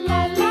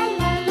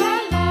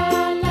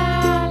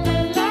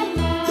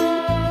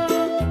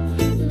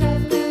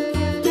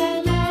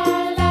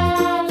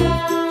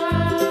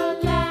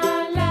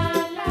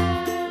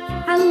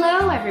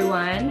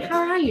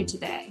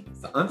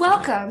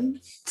Welcome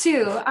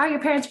to Are Your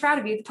Parents Proud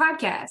of You, the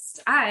podcast.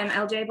 I am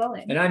LJ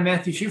Bullen. And I'm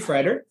Matthew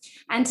Schufrider.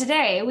 And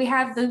today we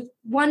have the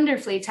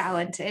wonderfully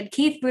talented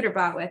Keith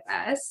Buterbach with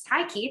us.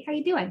 Hi, Keith. How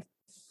you doing?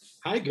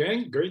 Hi,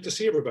 gang. Great to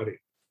see everybody.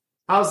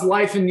 How's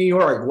life in New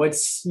York?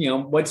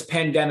 What's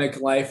pandemic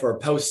life or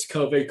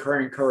post-COVID,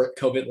 current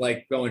COVID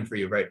like going for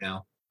you right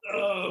now?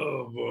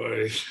 Oh,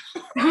 boy.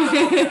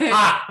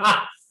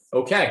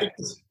 Okay.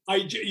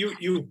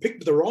 You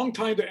picked the wrong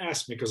time to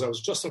ask me because I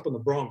was just up in the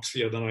Bronx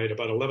the other night,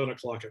 about 11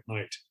 o'clock at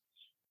night.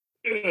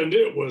 And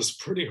it was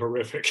pretty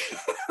horrific.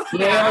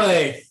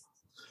 Really?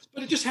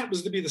 But it just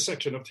happens to be the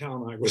section of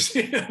town I was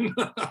in.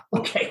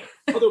 Okay.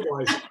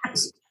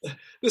 Otherwise,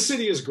 the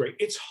city is great.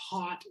 It's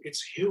hot.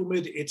 It's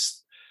humid.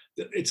 It's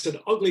an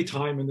ugly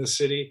time in the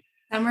city.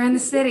 Summer in the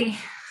city.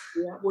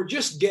 Yeah, we're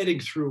just getting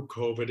through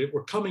COVID.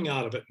 We're coming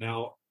out of it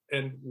now.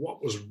 And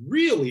what was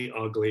really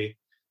ugly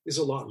is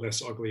a lot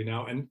less ugly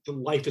now. And the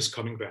life is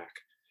coming back,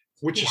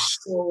 which is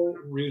so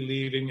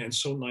relieving and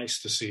so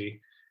nice to see.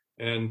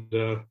 And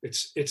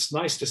it's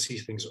nice to see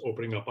things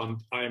opening up.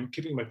 I'm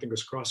keeping my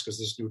fingers crossed because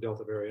this new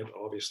Delta variant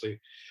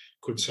obviously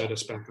could set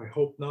us back. I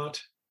hope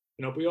not.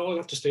 We all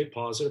have to stay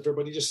positive.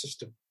 Everybody just has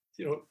to,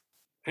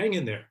 hang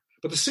in there.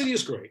 But the city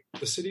is great.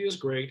 The city is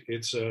great.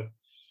 It's a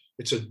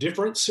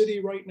different city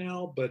right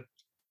now, but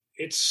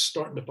it's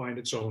starting to find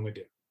its own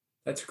again.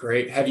 That's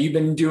great. Have you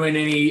been doing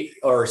any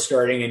or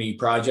starting any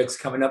projects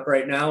coming up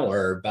right now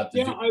or about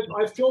to do?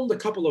 I've filmed a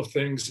couple of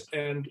things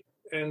and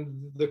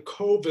the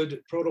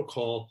COVID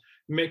protocol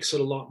makes it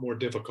a lot more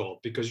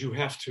difficult because you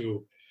have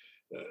to,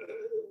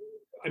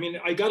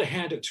 I've got to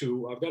hand it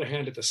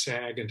to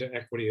SAG and to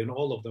Equity and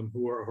all of them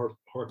who are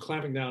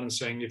clamping down and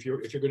saying, if you're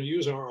going to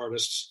use our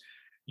artists,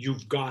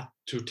 you've got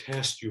to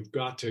test, you've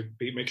got to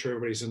make sure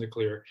everybody's in the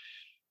clear.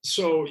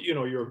 So,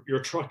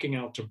 you're trucking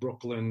out to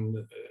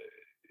Brooklyn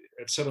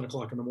at 7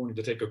 o'clock in the morning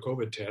to take a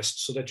COVID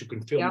test so that you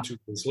can film 2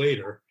 days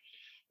later.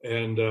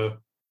 And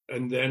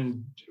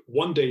then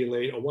one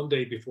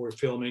day before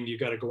filming, you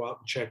got to go out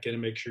and check in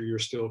and make sure you're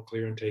still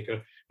clear and take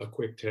a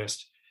quick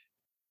test.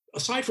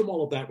 Aside from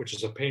all of that, which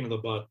is a pain in the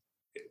butt,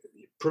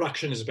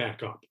 production is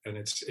back up and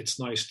it's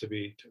nice to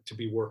be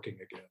working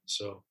again.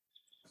 So,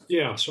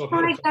 yeah. So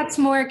I think that's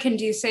more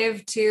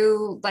conducive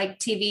to like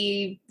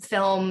TV,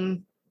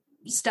 film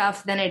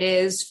stuff than it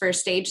is for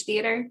stage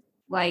theater.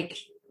 Like,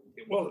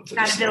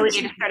 that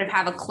ability to sort of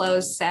have a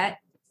closed set.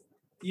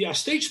 Yeah,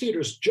 stage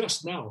theater is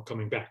just now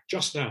coming back,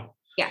 just now.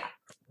 Yeah.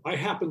 I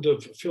happened to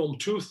film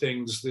 2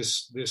 things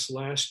this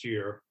last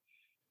year,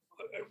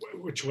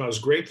 which I was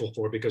grateful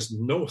for because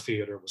no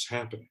theater was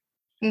happening.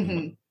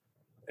 Mm-hmm.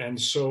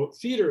 And so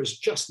theater is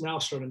just now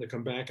starting to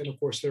come back. And of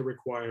course, they're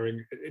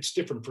requiring, it's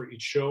different for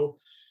each show.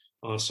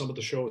 Some of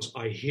the shows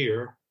I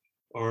hear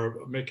are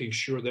making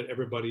sure that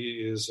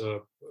everybody is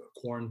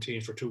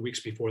quarantined for 2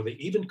 weeks before they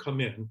even come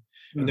in.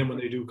 And then when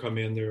they do come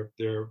in,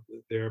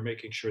 they're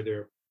making sure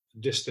they're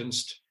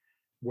distanced,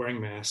 wearing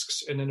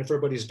masks. And then if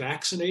everybody's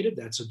vaccinated,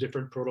 that's a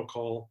different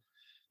protocol.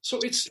 So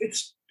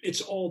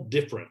it's all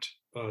different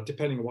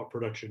depending on what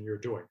production you're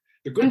doing.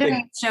 The good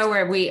thing, show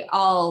where we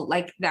all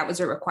that was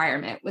a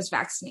requirement was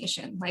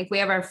vaccination. Like we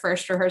have our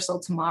first rehearsal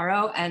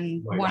tomorrow,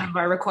 and one of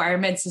our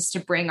requirements is to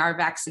bring our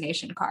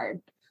vaccination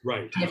card.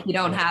 Right. And if you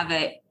don't have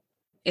it,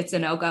 it's a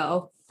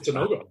no-go. It's a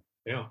no-go.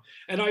 Yeah,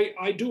 and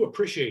I do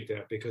appreciate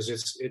that because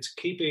it's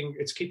keeping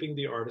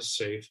the artist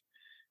safe,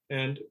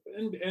 and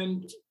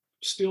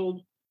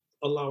still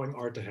allowing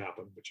art to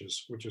happen, which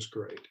is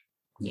great.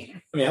 Yeah,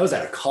 I was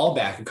at a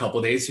callback a couple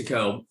of days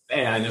ago,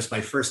 and it was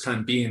my first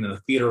time being in the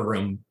theater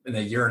room in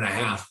a year and a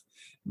half.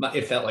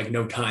 It felt like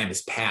no time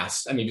has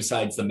passed.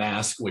 Besides the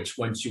mask, which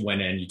once you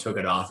went in, you took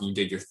it off and you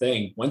did your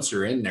thing. Once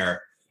you're in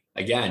there,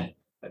 again.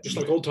 Just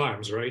like old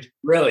times, right?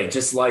 Really,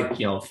 just like,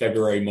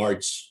 February,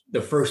 March,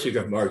 the first week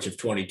of March of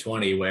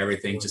 2020, where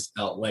everything just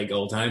felt like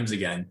old times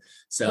again.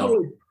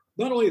 So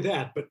not only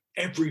that, but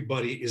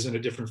everybody is in a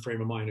different frame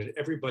of mind and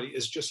everybody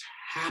is just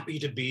happy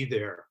to be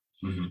there.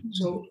 Mm-hmm.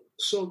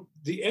 So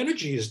the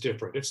energy is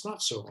different. It's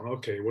not so,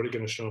 okay, what are you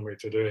going to show me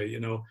today?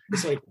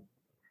 It's like,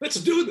 let's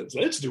do this.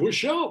 Let's do a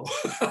show.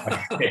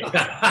 We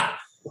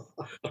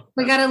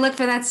got to look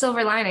for that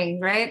silver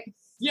lining, right?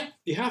 Yeah,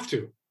 you have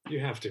to.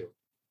 You have to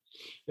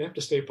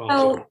stay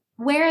positive. So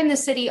where in the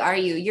city are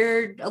you?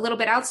 You're a little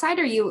bit outside,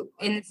 or are you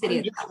in the city?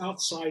 I'm just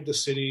outside the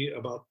city,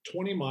 about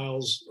 20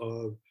 miles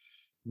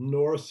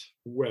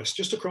northwest,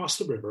 just across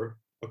the river,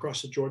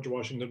 across the George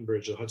Washington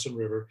Bridge, the Hudson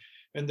River,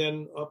 and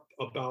then up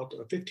about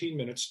 15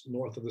 minutes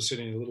north of the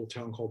city in a little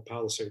town called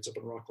Palisades up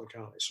in Rockland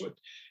County. So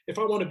if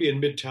I want to be in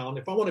Midtown,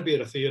 if I want to be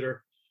at a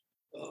theater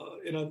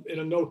in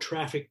a no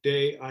traffic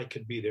day, I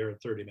could be there in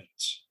 30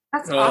 minutes.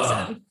 That's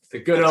awesome. The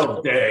good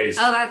old days.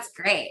 Oh, that's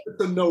great.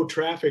 It's a no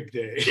traffic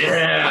day.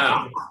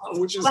 Yeah.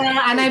 Which is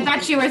and I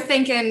bet you were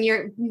thinking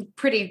you're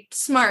pretty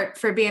smart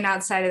for being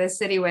outside of the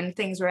city when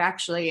things were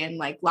actually in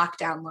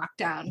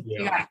lockdown.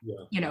 Yeah,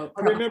 you got,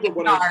 I remember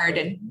when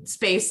and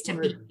space to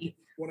be.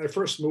 When I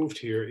first moved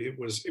here, it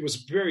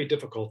was very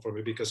difficult for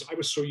me because I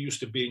was so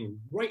used to being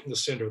right in the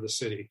center of the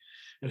city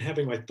and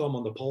having my thumb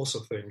on the pulse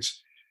of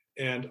things.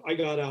 And I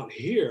got out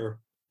here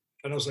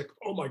and I was like,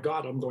 oh my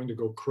God, I'm going to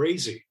go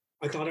crazy.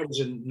 I thought I was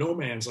in no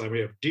man's land. We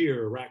have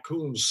deer,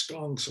 raccoons,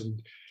 skunks,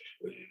 and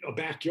a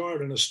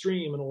backyard and a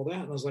stream and all that.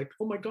 And I was like,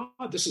 oh my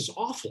God, this is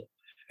awful.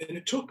 And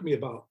it took me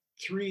about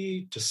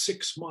 3 to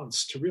 6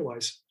 months to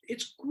realize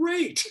it's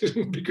great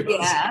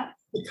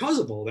because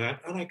of all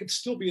that. And I could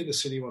still be in the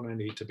city when I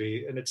need to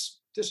be. And it's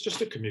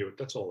just a commute.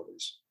 That's all it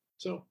is.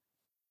 So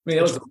I mean,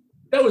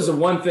 that was the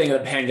one thing of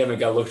the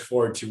pandemic I looked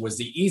forward to, was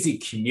the easy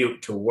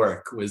commute to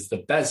work was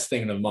the best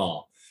thing of them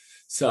all.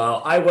 So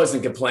I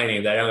wasn't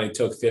complaining that I only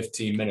took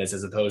 15 minutes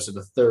as opposed to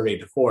the 30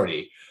 to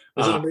 40.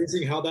 Is it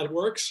amazing how that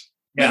works?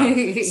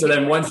 Yeah. So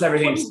then once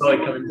everything's slowly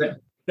coming back,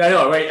 I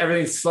know, right?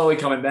 Everything's slowly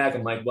coming back.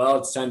 I'm like, well,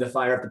 it's time to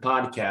fire up the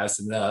podcast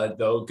and the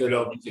good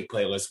old music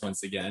playlist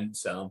once again.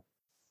 So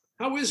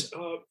how is,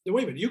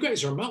 wait a minute, you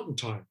guys are Mountain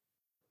Time.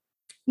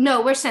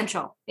 No, we're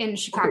Central in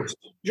Chicago. Okay.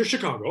 You're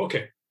Chicago.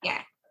 Okay.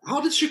 Yeah. How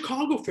did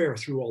Chicago fare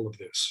through all of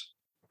this?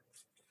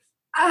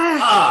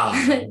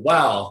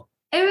 Wow.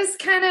 It was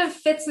kind of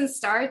fits and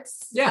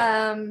starts.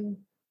 Yeah.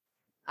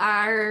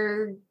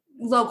 Our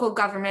local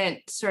government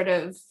sort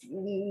of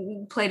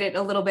played it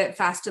a little bit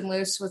fast and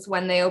loose with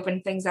when they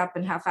opened things up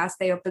and how fast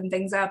they opened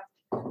things up.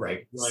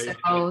 Right.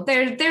 So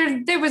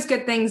there was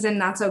good things and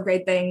not so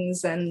great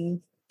things.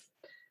 And,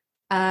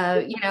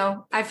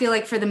 I feel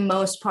like for the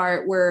most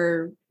part,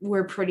 we're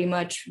pretty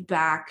much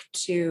back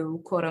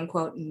to quote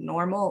unquote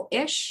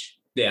normal-ish.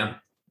 Yeah.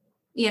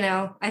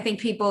 I think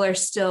people are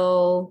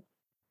still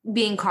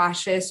being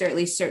cautious, or at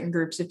least certain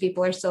groups of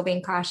people are still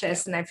being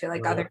cautious. And I feel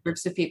like other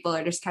groups of people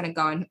are just kind of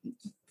going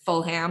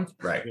full ham.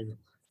 Right.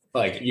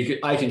 Like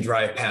I can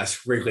drive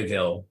past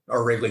Wrigleyville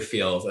or Wrigley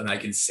Field and I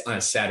can on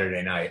a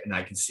Saturday night and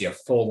I can see a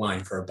full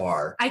line for a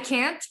bar. I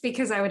can't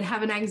because I would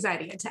have an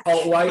anxiety attack.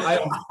 Oh,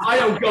 I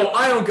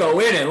don't go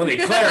in it. Let me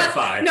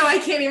clarify. No, I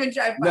can't even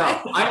drive by.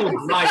 No, I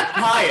will drive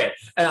by it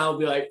and I'll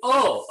be like,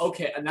 oh,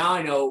 okay. Now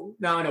I know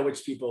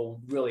which people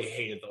really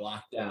hated the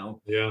lockdown.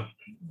 Yeah.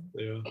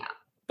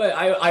 But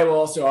I will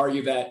also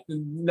argue that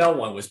no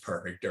one was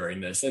perfect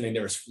during this. I mean,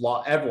 there was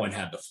everyone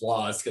had the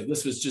flaws because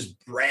this was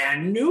just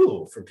brand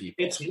new for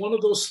people. It's one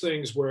of those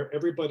things where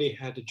everybody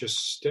had to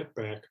just step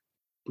back,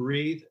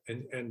 breathe,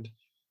 and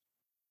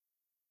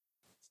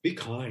be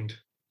kind.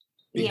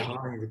 Be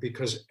kind,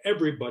 because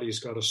everybody's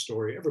got a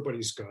story.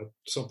 Everybody's got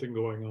something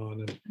going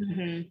on,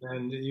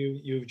 and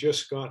you've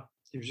just got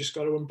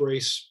to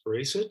embrace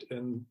it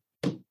and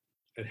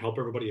help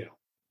everybody out.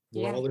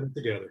 We're all in it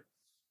together.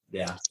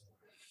 Yeah.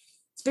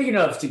 Speaking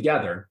of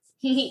together,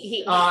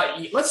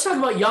 let's talk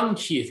about young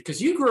Keith, because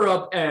you grew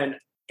up in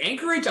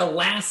Anchorage,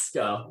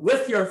 Alaska,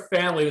 with your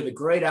family, with the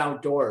great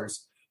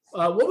outdoors.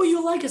 What were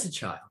you like as a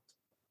child?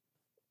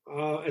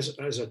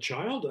 As a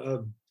child, I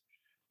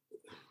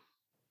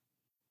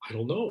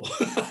don't know.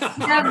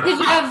 Did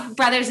you have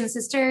brothers and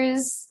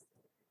sisters?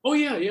 Oh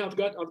yeah. I've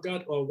got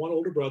one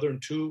older brother and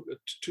two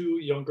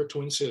younger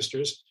twin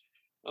sisters.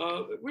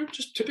 We were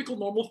just typical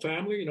normal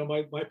family.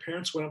 My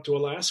parents went up to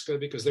Alaska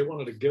because they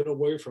wanted to get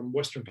away from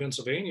Western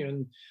Pennsylvania,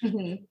 and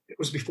it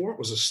was before it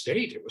was a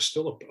state. It was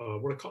still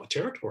a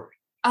territory.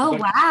 Oh,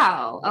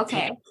 wow.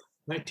 Okay.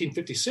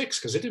 1956,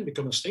 because it didn't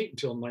become a state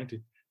until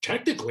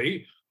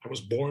technically, I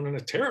was born in a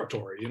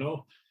territory,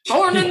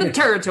 Born in the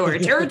territory.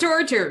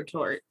 Territory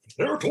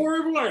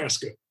of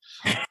Alaska.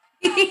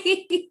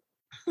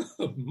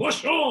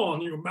 Mush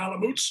on, you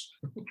Malamutes.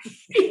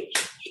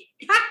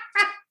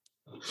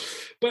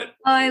 But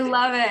I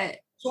love it.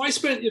 So I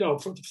spent,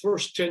 for the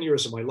first 10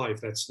 years of my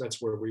life,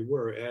 that's where we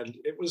were. And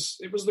it was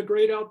the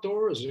great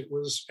outdoors. It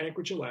was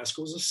Anchorage,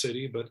 Alaska was a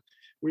city, but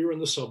we were in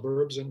the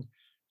suburbs. And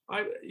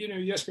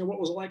you asked me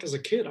what was it like as a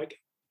kid.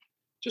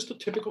 Just a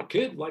typical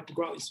kid, liked to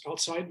go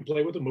outside and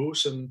play with the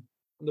moose and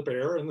the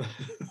bear and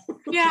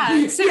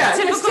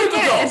typical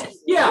kid.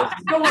 Yeah,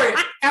 don't worry.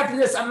 After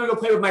this, I'm gonna go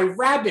play with my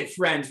rabbit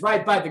friends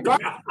right by the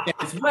garden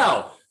as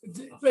well.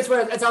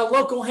 It's our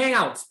local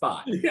hangout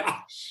spot. Yeah.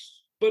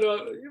 But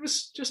it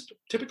was just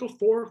typical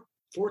four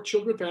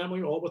children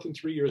family, all within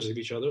 3 years of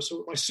each other.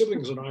 So my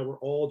siblings and I were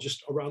all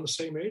just around the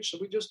same age. So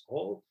we just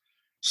all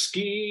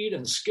skied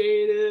and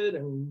skated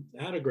and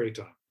had a great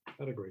time.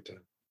 And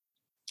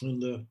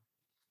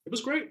it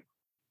was great.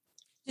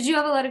 Did you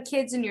have a lot of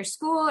kids in your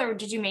school, or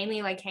did you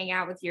mainly hang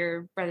out with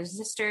your brothers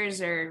and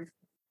sisters, or?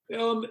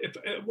 From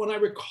what I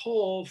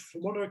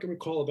can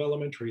recall of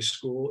elementary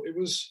school, it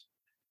was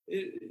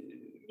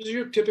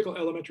your typical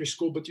elementary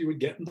school, but you would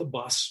get in the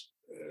bus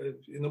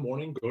in the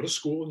morning, go to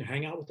school and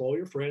hang out with all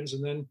your friends.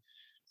 And then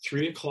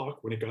 3:00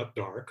 when it got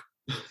dark,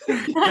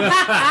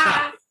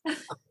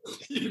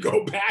 you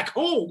go back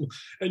home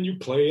and you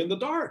play in the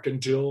dark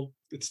until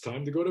it's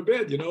time to go to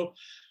bed,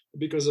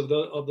 because of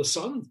the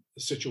sun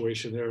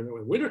situation there. In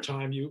the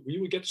wintertime, you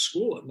would get to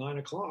school at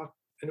 9:00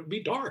 and it would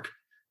be dark.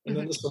 And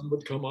then the sun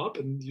would come up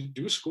and you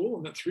do school.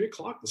 And at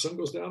 3:00, the sun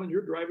goes down and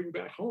you're driving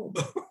back home.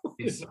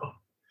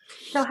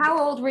 So how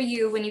old were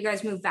you when you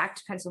guys moved back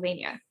to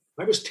Pennsylvania?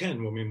 I was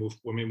 10 when we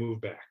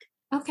moved back.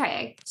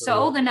 Okay. So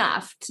old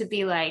enough to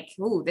be like,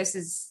 ooh, this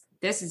is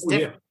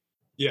different.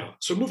 Yeah.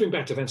 So moving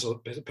back to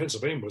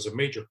Pennsylvania was a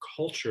major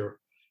culture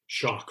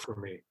shock for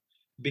me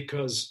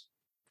because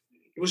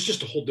it was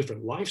just a whole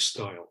different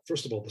lifestyle.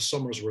 First of all, the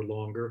summers were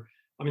longer.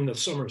 I mean,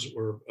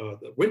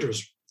 the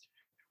winters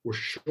were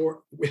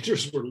short.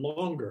 Winters were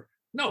longer.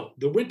 No,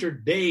 the winter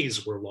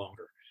days were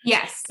longer.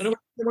 Yes. And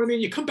I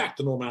mean, you come back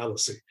to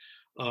normalcy.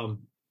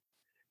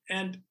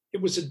 And it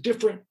was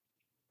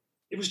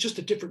just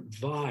a different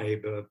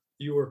vibe.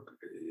 You were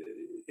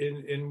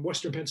in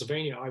Western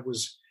Pennsylvania. I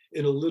was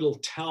in a little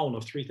town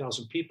of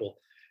 3,000 people,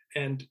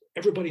 and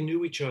everybody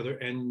knew each other,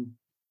 and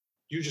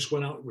you just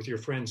went out with your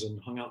friends and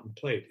hung out and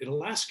played. In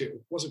Alaska,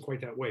 it wasn't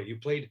quite that way. You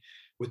played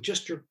with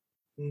just your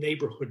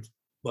neighborhood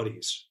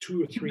buddies,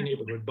 2 or 3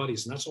 neighborhood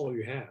buddies, and that's all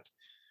you had.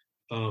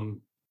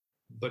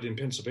 But in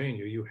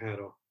Pennsylvania, you had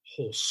a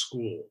whole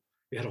school.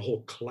 You had a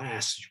whole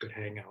class you could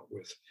hang out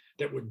with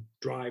that would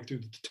drive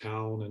through the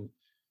town and,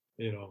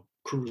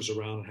 cruise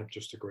around and have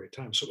just a great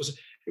time. So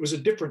it was a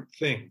different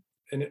thing.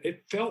 And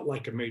it felt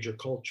like a major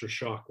culture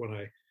shock when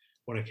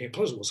I came.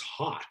 Plus, it was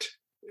hot.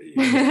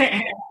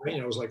 I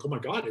was like, oh my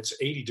God, it's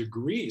 80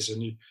 degrees.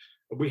 And it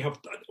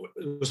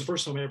was the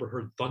first time I ever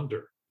heard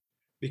thunder,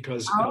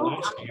 because in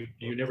Alaska,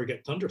 you never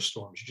get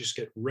thunderstorms. You just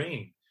get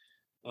rain.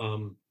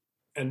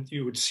 And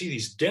you would see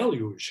these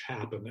deluge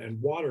happen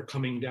and water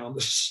coming down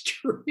the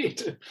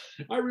street.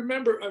 I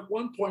remember at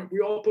one point we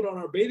all put on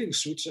our bathing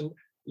suits and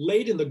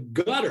laid in the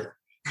gutter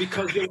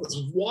because there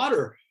was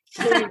water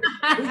flowing.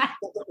 That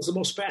was the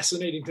most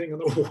fascinating thing in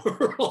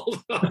the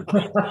world.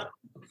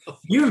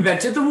 You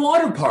invented the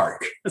water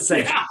park.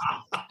 Yeah.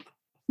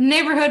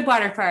 Neighborhood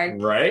water park.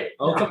 Right.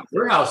 I'll come to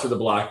your house for the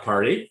block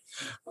party.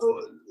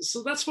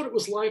 So that's what it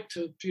was like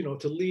to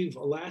leave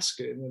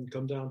Alaska and then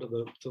come down to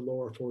the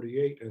lower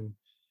 48. And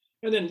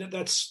then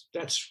that's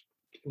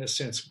in a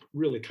sense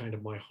really kind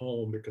of my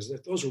home, because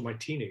those were my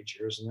teenage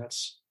years, and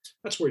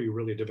that's where you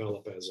really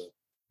develop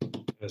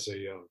as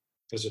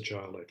a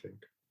child, I think.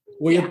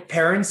 Were your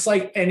parents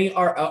like any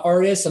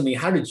artists? I mean,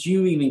 how did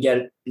you even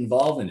get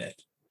involved in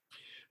it?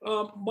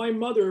 My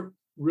mother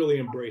really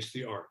embraced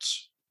the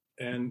arts,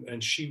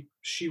 and she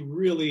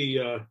really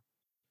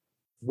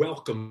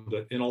welcomed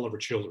it in all of her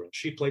children.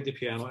 She played the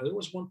piano. There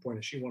was one point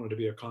that she wanted to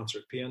be a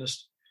concert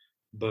pianist,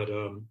 but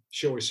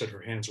she always said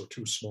her hands were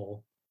too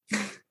small.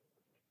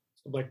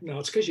 I'm like, no,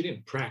 it's because you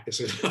didn't practice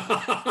it.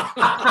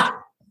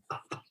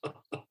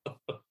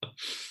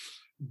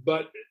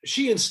 But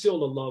she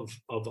instilled a love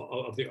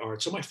of the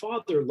arts. So my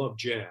father loved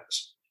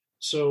jazz.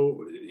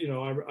 So,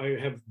 I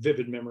have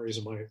vivid memories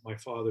of my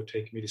father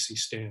taking me to see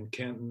Stan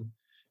Kenton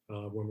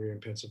when we were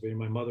in Pennsylvania.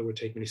 My mother would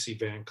take me to see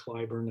Van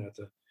Cliburn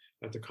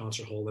at the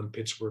concert hall in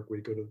Pittsburgh.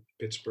 We'd go to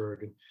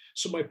Pittsburgh. And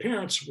so my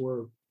parents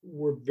were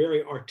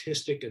very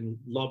artistic and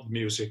loved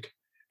music,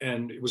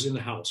 and it was in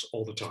the house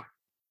all the time.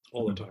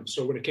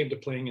 So when it came to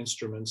playing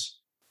instruments,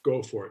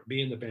 go for it.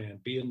 Be in the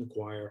band, be in the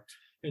choir,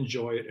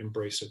 enjoy it,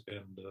 embrace it.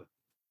 And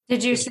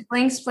did your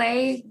siblings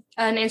play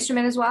an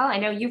instrument as well? I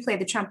know you play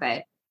the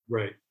trumpet.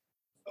 Right.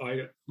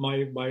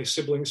 My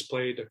siblings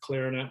played a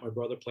clarinet. My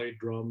brother played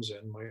drums,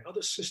 and my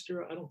other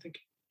sister, I don't think,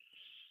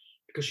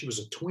 because she was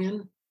a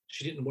twin,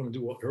 she didn't want to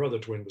do what her other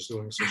twin was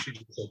doing, so she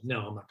just said,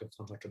 "No, I'm not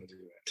going to do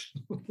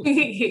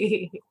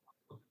that."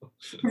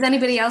 Does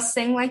anybody else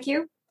sing like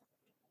you?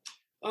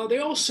 They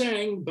all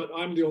sang, but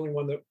I'm the only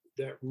one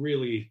that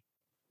really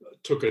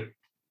took it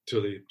to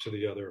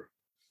the other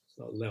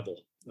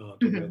level.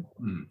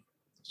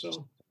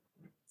 So,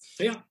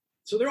 yeah.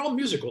 So they're all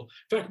musical.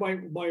 In fact, my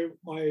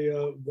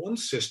one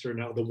sister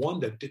now, the one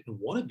that didn't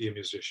want to be a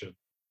musician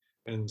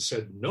and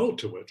said no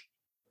to it,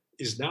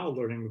 is now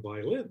learning the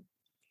violin.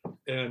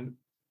 And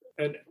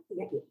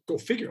go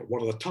figure,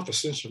 one of the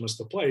toughest instruments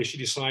to play. She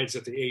decides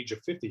at the age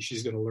of 50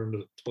 she's going to learn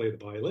to play the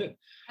violin.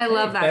 I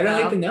love that. I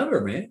don't like the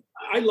number, man.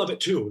 I love it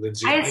too,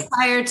 Lindsay. I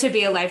aspire to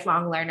be a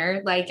lifelong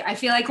learner. Like, I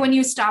feel like when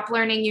you stop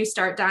learning, you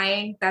start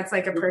dying. That's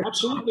like You're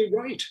absolutely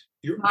right.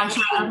 You're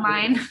mantra of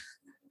mine.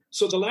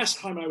 So the last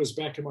time I was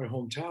back in my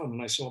hometown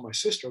and I saw my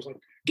sister, I was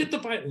like, "Get the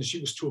violin." And she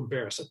was too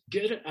embarrassed. Like,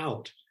 "Get it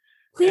out.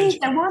 Please,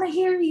 I want to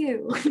hear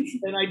you."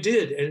 And I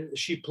did. And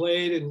she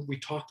played, and we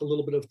talked a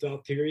little bit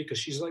about theory, because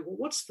she's like, "Well,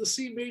 what's the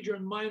C major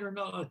and minor?"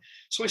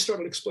 So I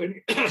started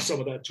explaining some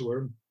of that to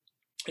her.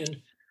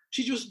 And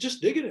she was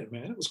just digging it,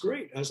 man. It was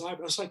great. I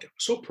was like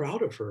so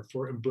proud of her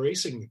for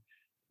embracing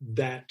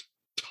that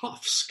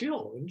tough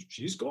skill. And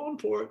she's going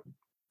for it.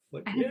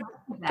 Like, yeah.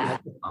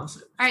 That.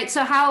 Awesome. All right.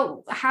 So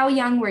how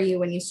young were you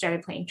when you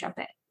started playing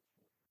trumpet?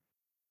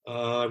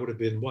 I would have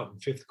been in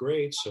 5th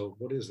grade. So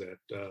what is that?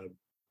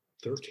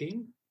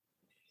 13?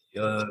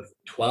 11,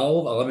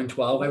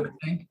 12, I would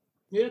think.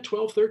 Yeah,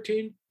 12,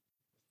 13.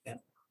 Yeah.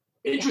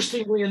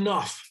 Interestingly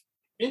enough,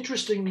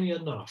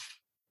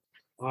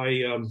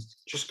 I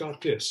just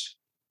got this.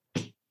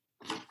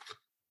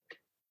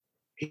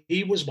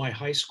 He was my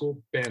high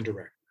school band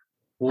director.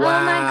 Wow.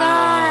 Oh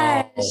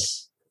my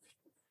gosh.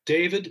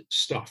 David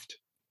Stuft.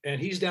 And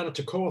he's down at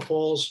Toccoa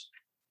Falls,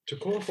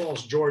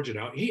 Georgia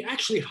now. He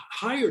actually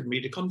hired me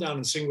to come down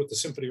and sing with the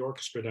symphony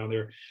orchestra down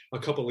there a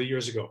couple of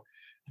years ago.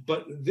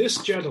 But this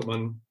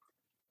gentleman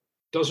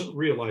doesn't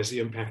realize the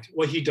impact.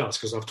 Well, he does,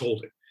 because I've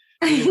told him.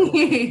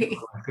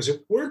 Because if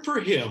it weren't for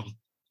him,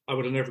 I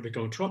would have never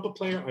become a trumpet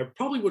player. I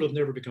probably would have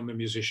never become a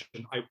musician.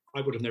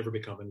 I would have never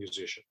become a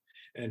musician.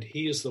 And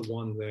he is the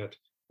one that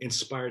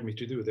inspired me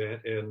to do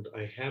that. And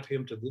I have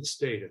him to this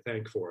day to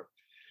thank for it.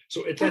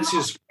 So that's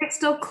his. It's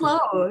still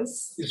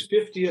close. His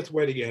 50th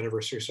wedding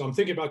anniversary. So I'm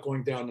thinking about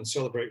going down and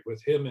celebrate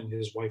with him and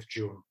his wife,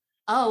 June.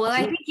 Oh, well,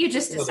 I think you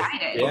just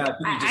decided. Yeah,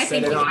 I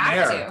think you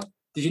have to.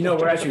 Did you know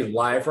we're actually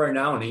live right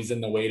now and he's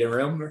in the waiting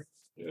room?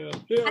 Yeah.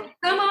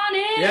 Come on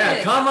in.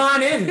 Yeah, come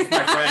on in,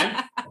 my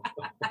friend.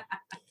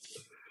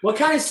 What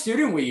kind of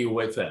student were you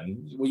with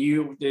him? Were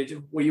you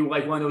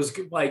like one of those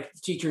like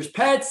teacher's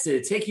pets?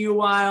 Did it take you a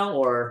while,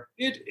 or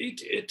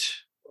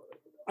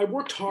I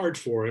worked hard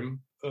for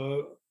him.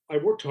 I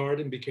worked hard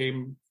and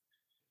became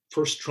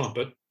first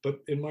trumpet, but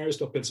in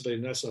Myersdale,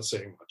 Pennsylvania, that's not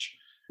saying much.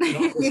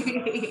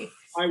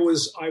 I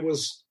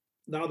was.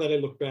 Now that I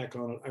look back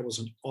on it, I was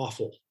an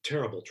awful,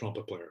 terrible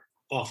trumpet player.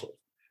 Awful,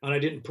 and I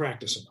didn't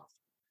practice enough.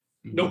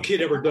 No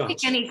kid ever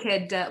does. Any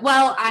kid does.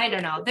 Well, I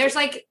don't know. There's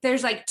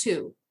like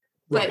two.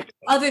 But right.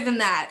 Other than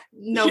that,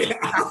 no,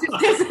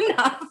 there's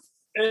enough.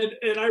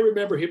 And I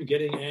remember him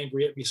getting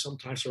angry at me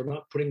sometimes for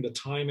not putting the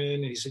time in.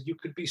 And he said, "You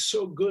could be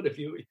so good if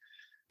you,"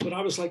 but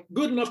I was like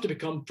good enough to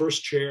become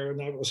first chair,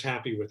 and I was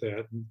happy with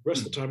that. And the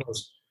rest of the time I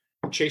was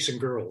chasing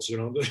girls,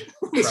 So,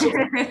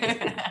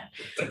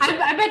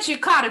 I bet you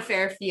caught a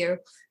fair few.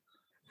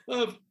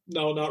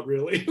 No, not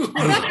really.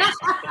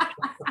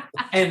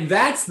 And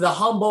that's the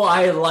humble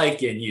I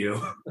like in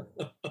you.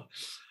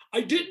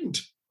 I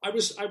didn't. I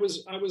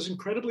was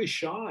incredibly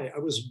shy. I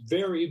was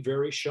very,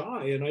 very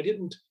shy, and I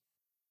didn't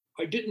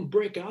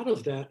break out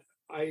of that,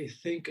 I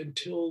think,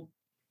 until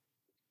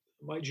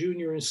my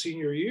junior and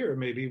senior year,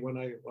 maybe when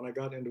I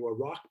got into a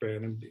rock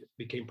band and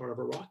became part of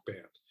a rock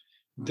band.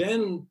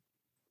 Then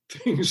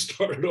things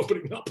started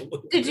opening up a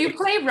little bit. Did you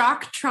play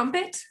rock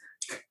trumpet?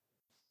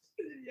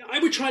 I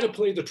would try to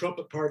play the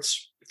trumpet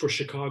parts for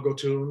Chicago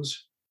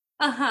tunes.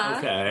 Uh-huh.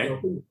 Okay.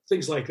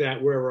 Things like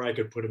that, wherever I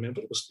could put them in,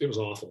 but it was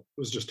awful. It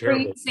was just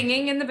terrible. Were you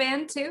singing in the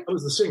band too? I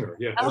was the singer,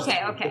 yeah.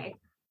 Okay.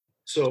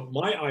 So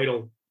my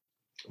idol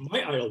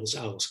was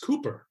Alice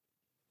Cooper.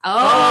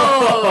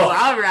 Oh,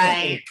 all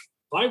right.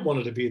 I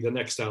wanted to be the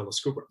next Alice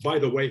Cooper, by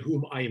the way,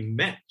 whom I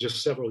met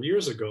just several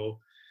years ago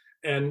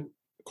and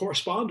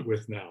correspond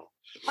with now.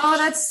 Oh,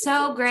 that's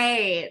so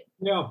great.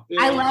 Yeah.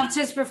 I loved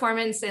his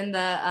performance in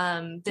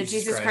the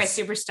Jesus Christ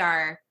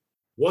Superstar.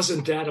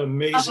 Wasn't that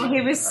amazing? Oh,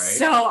 he was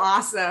so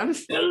awesome.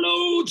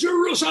 Hello,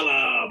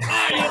 Jerusalem.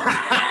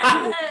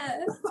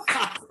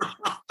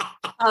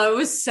 Oh, it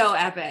was so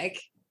epic.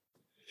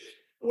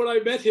 When I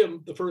met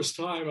him the first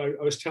time, I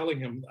was telling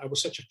him I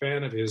was such a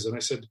fan of his, and I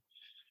said,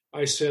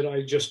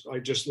 I just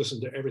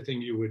listened to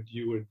everything you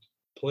would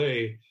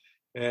play,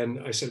 and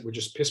I said, it would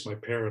just piss my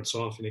parents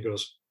off. And he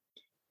goes,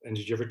 "And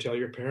did you ever tell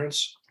your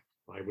parents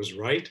I was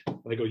right?"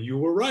 I go, "You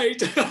were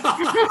right."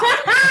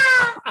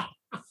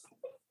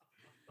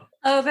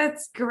 Oh,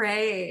 that's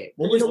great.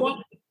 Well, you know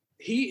what?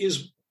 He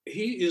is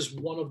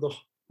one of the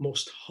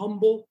most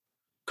humble,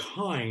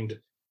 kind,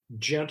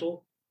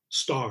 gentle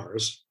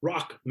stars,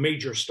 rock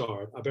major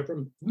star I've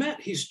ever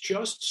met. He's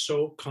just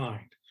so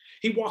kind.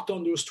 He walked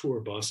onto his tour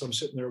bus. I'm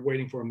sitting there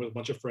waiting for him with a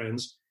bunch of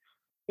friends.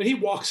 And he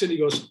walks in, he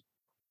goes,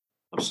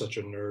 "I'm such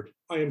a nerd.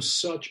 I am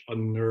such a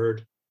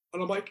nerd."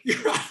 And I'm like,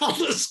 "You're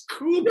Alice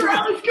Cooper." You're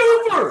Alice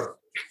Cooper.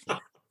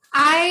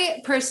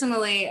 I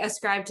personally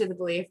ascribe to the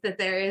belief that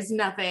there is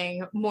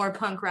nothing more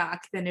punk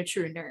rock than a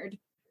true nerd.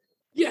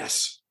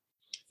 Yes.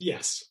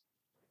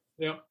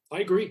 Yeah,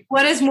 I agree.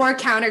 What is more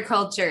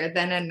counterculture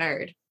than a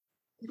nerd?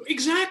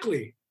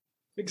 Exactly.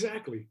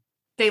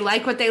 They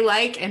like what they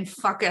like and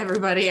fuck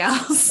everybody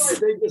else.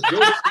 They just go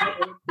down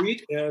and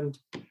beat, and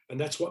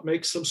that's what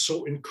makes them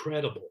so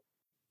incredible.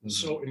 Mm-hmm.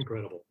 So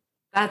incredible.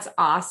 That's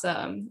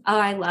awesome. Oh,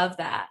 I love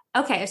that.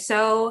 Okay,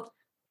 so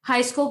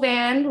high school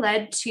band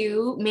led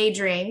to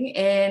majoring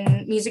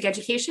in music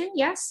education,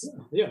 yes?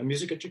 Yeah,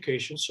 music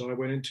education. So I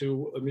went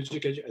into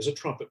music as a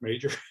trumpet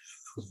major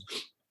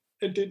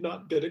and did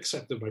not get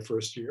accepted my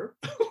first year.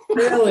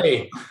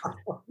 Really?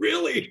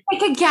 Really?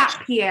 Like a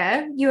gap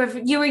year. You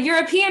were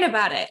European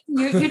about it.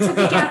 You took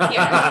a gap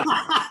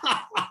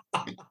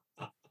year.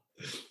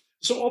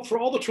 So for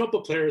all the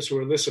trumpet players who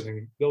are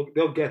listening,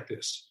 they'll get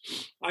this.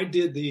 I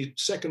did the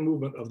second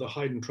movement of the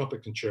Haydn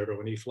Trumpet Concerto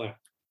in E flat.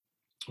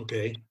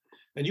 Okay.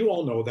 And you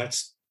all know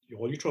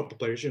all you trumpet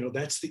players,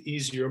 that's the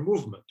easier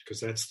movement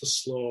because that's the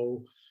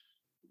slow,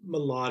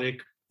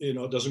 melodic, it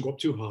doesn't go up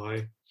too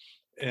high.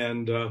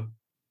 And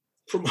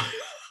for my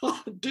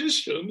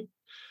audition,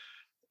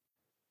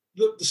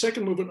 the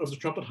second movement of the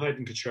Trumpet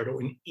Haydn Concerto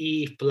in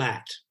E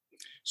flat.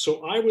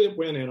 So I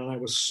went in and I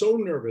was so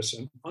nervous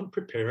and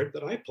unprepared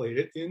that I played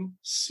it in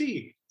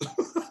C.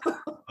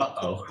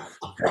 Uh-oh.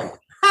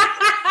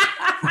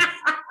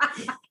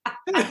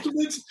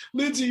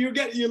 Lindsay,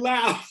 you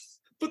laugh.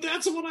 But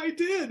that's what I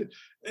did.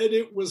 And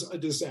it was a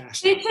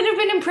disaster. They should have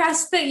been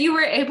impressed that you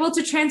were able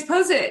to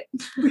transpose it.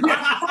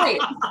 Right.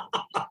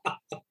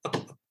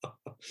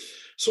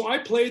 So I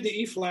played the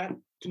E flat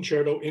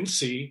concerto in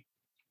C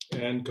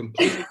and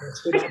completely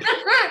messed it up.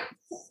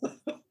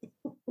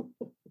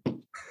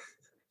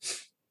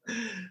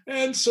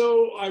 And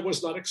so I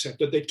was not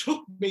accepted. They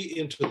took me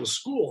into the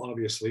school,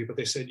 obviously, but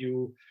they said,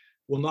 you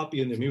will not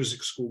be in the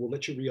music school. We'll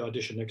let you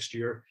re-audition next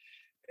year.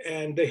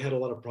 And they had a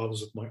lot of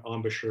problems with my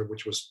embouchure,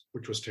 which was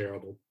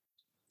terrible.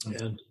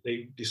 And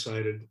they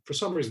decided, for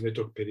some reason, they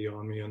took pity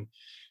on me and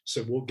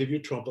said, we'll give you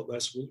trumpet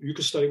lessons. You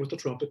can study with the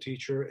trumpet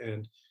teacher.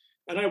 And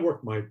I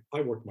worked my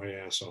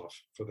ass off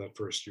for that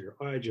first year.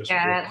 I just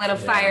that lit a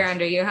fire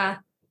under you, huh?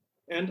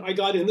 And I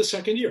got in the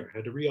second year.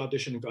 Had to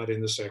re-audition and got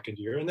in the second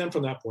year. And then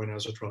from that point, I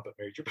was a trumpet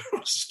major, but I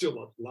was still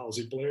a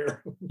lousy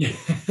player.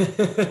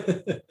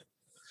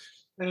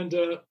 And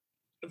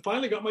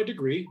finally got my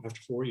degree after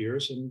 4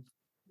 years and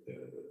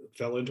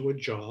fell into a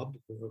job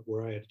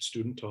where I had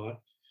student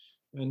taught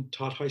and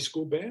taught high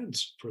school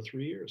bands for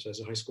 3 years as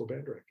a high school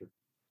band director.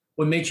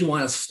 What made you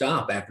want to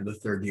stop after the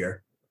third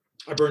year?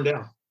 I burned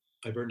down.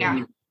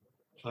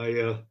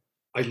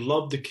 I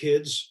loved the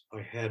kids.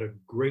 I had a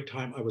great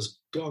time. I was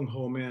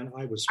gung-ho, man.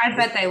 I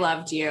bet they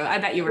loved you. I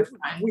bet you were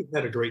fun. We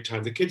had a great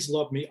time. The kids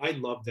loved me. I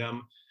loved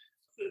them.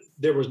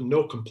 There was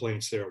no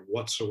complaints there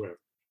whatsoever.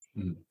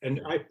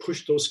 And I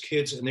pushed those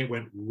kids and they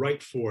went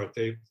right for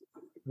it.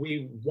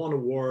 We won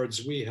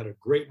awards. We had a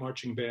great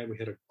marching band. We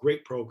had a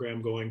great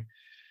program going.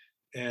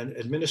 And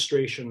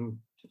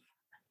administration,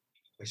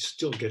 I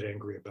still get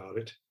angry about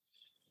it,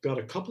 got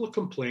a couple of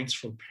complaints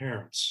from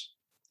parents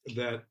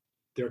that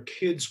their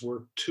kids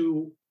were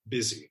too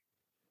busy.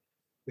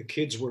 The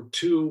kids were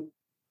it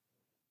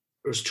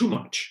was too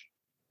much.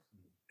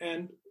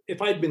 And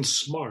if I'd been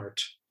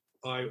smart,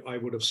 I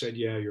would have said,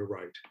 yeah, you're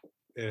right.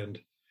 And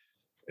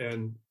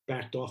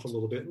backed off a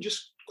little bit and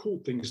just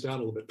cooled things down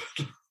a little bit.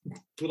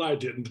 But I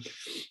didn't.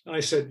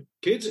 I said,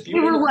 kids, if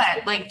you were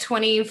what, like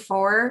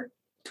 24,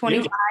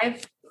 25? Yeah.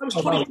 I was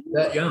 24.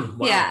 That young.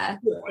 Wow. Yeah.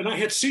 And I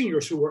had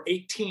seniors who were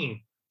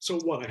 18. So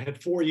what? I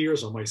had 4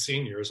 years on my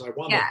seniors. I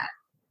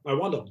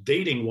wound up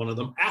dating one of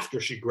them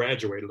after she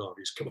graduated,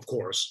 obviously, of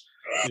course.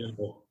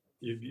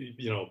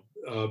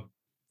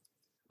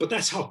 But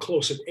that's how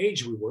close in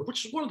age we were,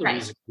 which is one of the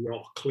reasons we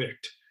all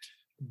clicked.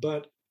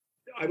 But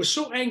I was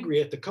so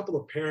angry at the couple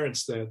of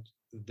parents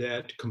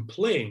that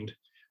complained.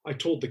 I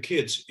told the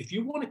kids, if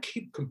you want to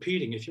keep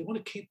competing, if you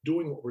want to keep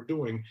doing what we're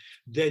doing,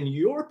 then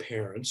your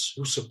parents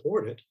who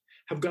support it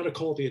have got to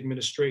call the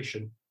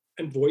administration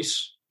and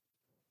voice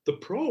the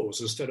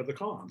pros instead of the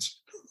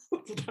cons.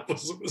 That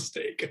was a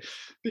mistake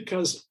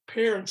because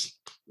parents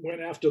went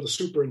after the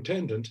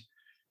superintendent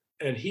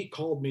and he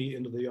called me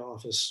into the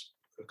office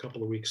a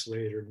couple of weeks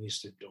later and he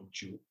said,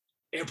 don't you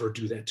ever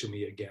do that to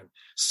me again.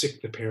 Sick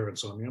the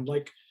parents on me. I'm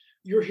like,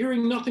 you're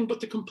hearing nothing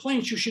but the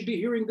complaints. You should be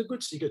hearing the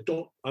good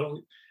stuff.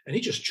 And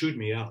he just chewed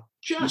me out.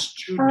 Oh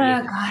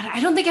God, I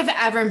don't think I've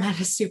ever met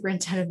a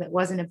superintendent that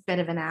wasn't a bit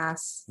of an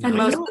ass. And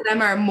most of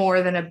them are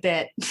more than a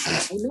bit.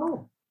 I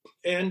know.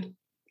 And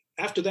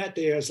after that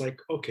day, I was like,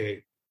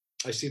 okay,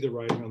 I see the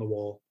writing on the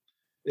wall.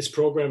 This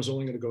program's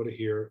only going to go to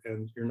here,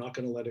 and you're not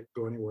going to let it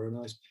go anywhere.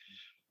 And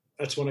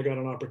that's when I got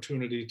an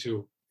opportunity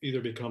to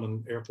either become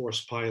an Air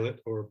Force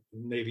pilot or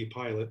Navy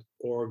pilot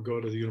or go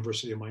to the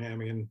University of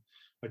Miami. And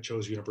I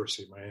chose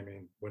University of Miami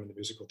and went into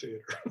musical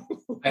theater.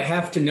 I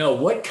have to know,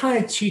 what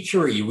kind of teacher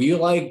were you? Were you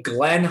like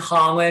Glenn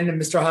Holland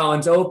and Mr.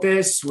 Holland's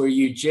Opus? Were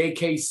you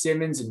J.K.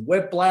 Simmons and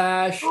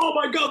Whiplash? Oh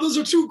my God, those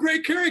are two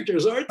great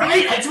characters, aren't they?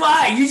 Right, that's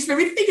why. You just made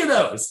me think of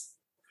those.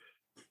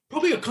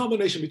 Probably a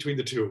combination between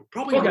the two.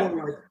 Probably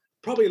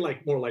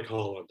more like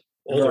Holland.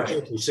 Although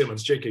J.K.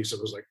 Simmons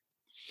was like,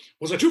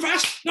 was I too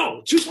fast?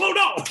 No. Too slow?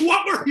 No.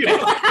 What were you?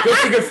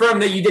 Just to confirm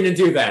that you didn't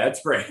do that.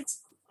 That's great.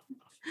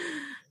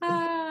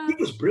 He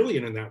was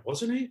brilliant in that,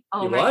 wasn't he?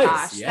 Oh my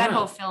gosh, that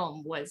whole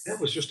film was. That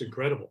was just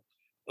incredible.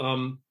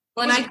 Well,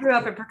 and I grew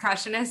up a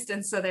percussionist,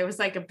 and so there was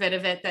like a bit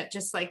of it that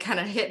just like kind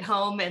of hit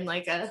home in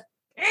like a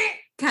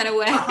kind of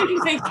way.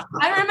 Like,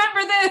 I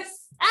remember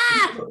this.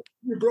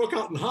 You broke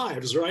out in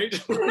hives, right?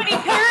 So many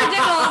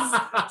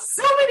paradiddles.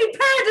 So many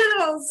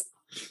paradiddles.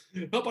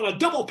 How about a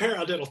double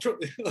paradiddle?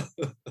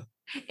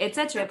 It's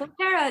a triple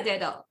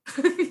paradiddle.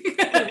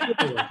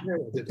 Paradiddle.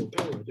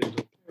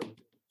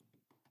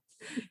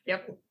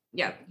 Yep.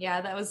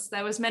 Yeah. That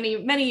was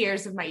many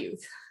years of my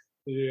youth.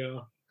 Yeah.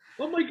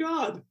 Oh my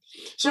God.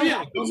 So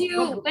yeah.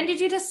 When did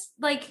you just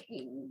like?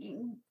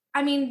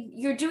 I mean,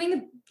 you're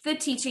doing the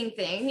teaching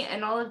thing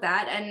and all of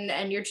that,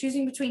 and you're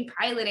choosing between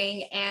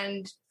piloting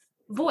and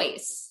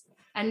voice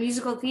and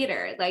musical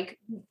theater. Like,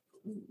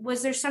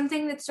 was there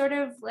something that sort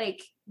of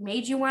like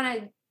made you want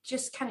to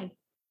just kind of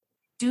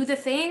do the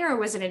thing, or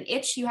was it an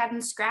itch you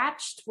hadn't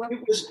scratched? What?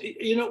 It was,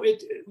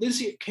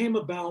 Lindsay, it came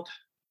about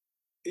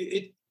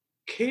in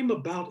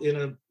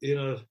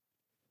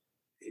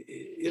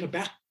a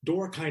back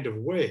door kind of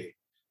way.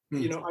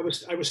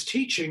 I was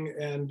teaching,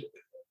 and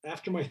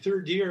after my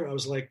third year, I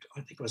was like,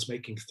 I think I was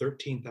making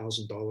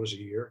 $13,000 a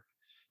year,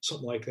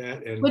 something like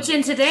that. And which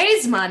in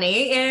today's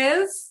money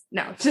is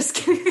just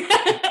kidding.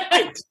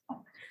 Right.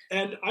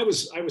 And I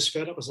was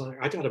fed up. I was like,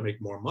 I got to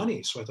make more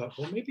money. So I thought,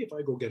 well, maybe if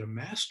I go get a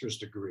master's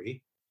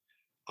degree,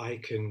 I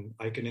can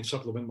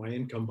supplement my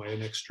income by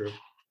an extra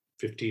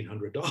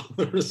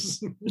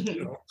 $1,500.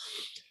 You know?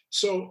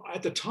 So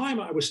at the time,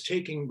 I was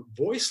taking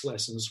voice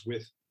lessons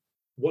with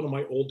one of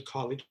my old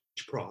college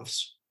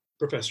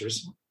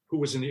professors who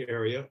was in the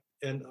area,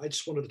 and I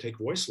just wanted to take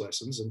voice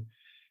lessons. And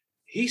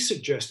he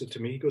suggested to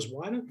me, he goes,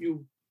 "Why don't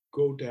you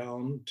go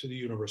down to the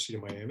University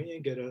of Miami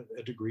and get a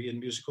degree in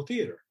musical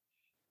theater?"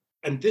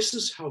 And this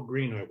is how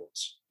green I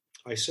was.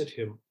 I said to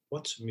him,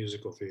 "What's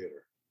musical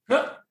theater?"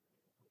 Huh.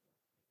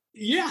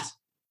 Yes.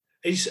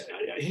 He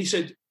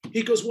said,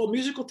 he goes, "Well,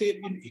 musical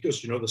theater," he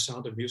goes, "You know The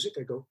Sound of Music?"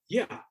 I go,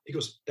 "Yeah." He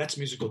goes, "That's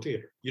musical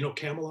theater. You know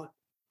Camelot?"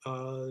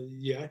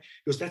 Yeah.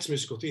 He goes, "That's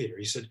musical theater."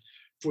 He said,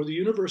 "For the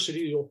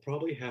university, you'll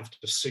probably have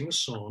to sing a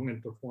song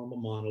and perform a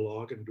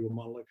monologue and do a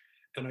monologue."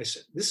 And I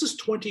said, this is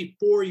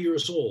 24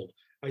 years old.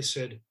 I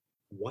said,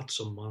 "What's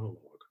a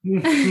monologue?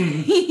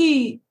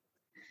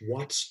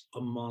 What's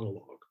a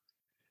monologue?"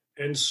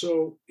 And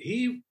so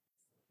he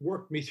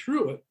worked me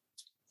through it.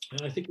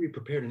 And I think we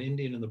prepared an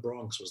Indian in the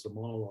Bronx was the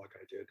monologue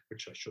I did,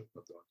 which I shouldn't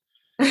have done.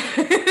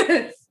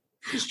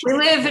 We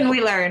live and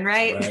we learn,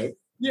 right? Right.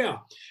 Yeah.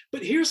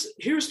 But here's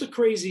the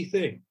crazy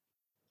thing.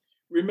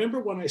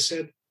 Remember when I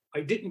said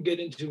I didn't get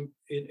into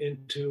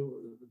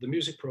the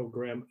music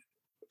program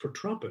for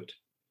trumpet,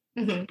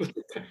 Mm-hmm. but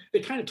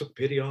they kind of took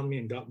pity on me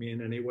and got me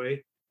in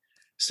anyway.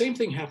 Same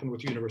thing happened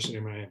with the University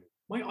of Miami.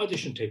 My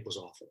audition tape was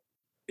awful.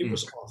 It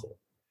was awful.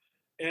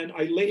 And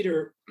I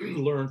later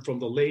learned from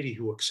the lady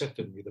who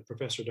accepted me, the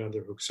professor down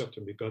there who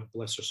accepted me, God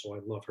bless her, so I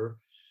love her,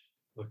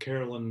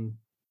 Carolyn,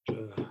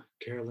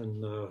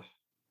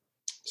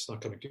 it's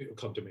not going to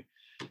come to me,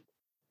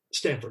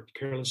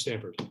 Carolyn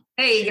Stanford.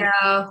 There you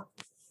go.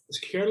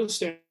 Carolyn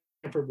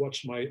Stanford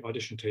watched my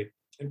audition tape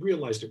and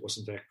realized it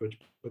wasn't that good,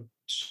 but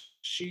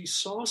she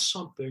saw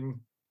something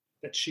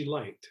that she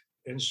liked.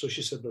 And so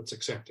she said, "Let's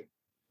accept it."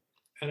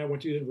 And I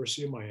went to the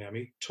University of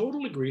Miami,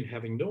 totally green,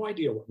 having no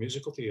idea what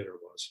musical theater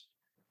was,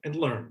 and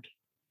learned.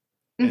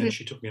 Mm-hmm. And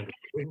she took me under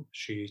her wing.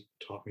 She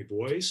taught me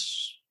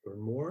voice,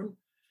 learned more. And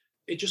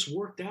it just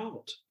worked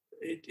out.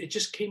 It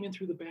just came in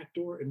through the back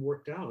door and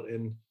worked out.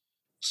 And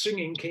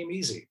singing came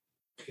easy.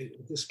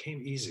 It just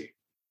came easy.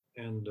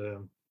 And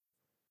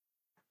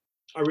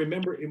I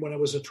remember when I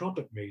was a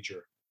trumpet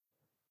major,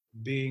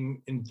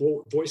 being in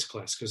voice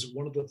class, because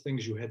one of the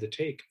things you had to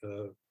take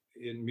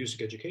in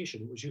music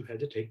education was you had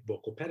to take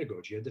vocal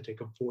pedagogy. You had to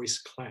take a voice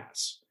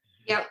class.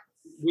 Yep.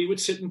 We would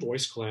sit in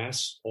voice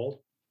class,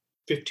 all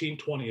 15,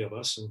 20 of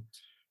us, and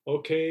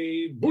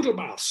okay,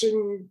 Buddha,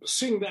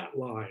 sing that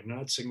line.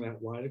 I'd sing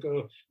that line. I'd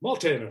go,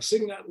 Maltena,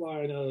 sing that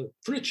line.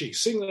 Fritchie,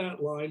 sing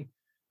that line.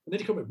 And then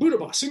he'd come in,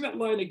 Buddha, sing that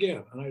line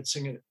again. And I'd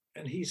sing it.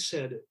 And he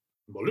said,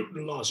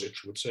 Moluten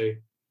Lazic would say,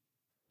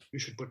 "You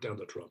should put down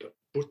the trumpet.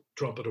 Put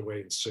trumpet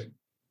away and sing."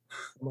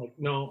 I'm like,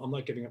 "No, I'm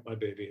not giving up my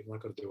baby. I'm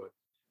not going to do it."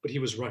 But he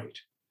was right.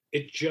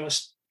 It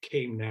just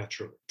came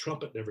naturally.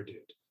 Trumpet never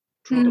did.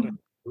 Trumpet, I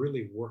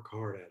really work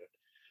hard at it.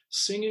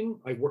 Singing,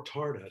 I worked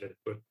hard at it,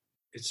 but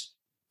it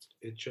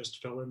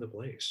just fell into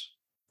place.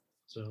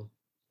 So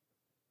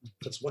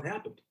that's what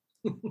happened.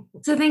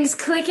 So things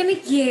click in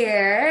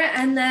gear,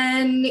 and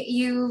then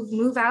you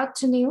move out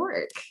to New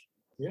York.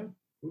 Yeah,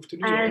 moved to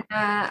New York.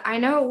 And I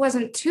know it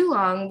wasn't too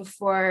long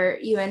before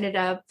you ended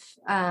up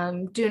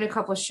doing a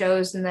couple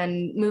shows and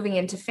then moving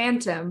into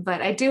Phantom.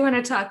 But I do want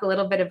to talk a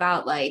little bit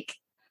about like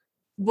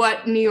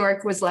what New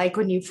York was like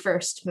when you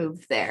first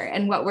moved there,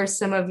 and what were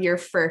some of your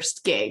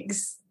first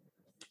gigs?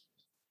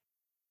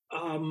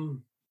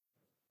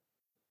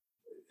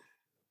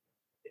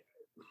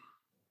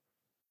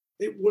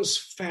 It was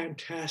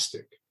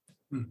fantastic.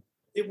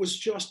 It was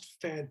just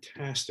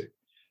fantastic.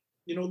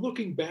 You know,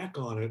 looking back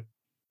on it,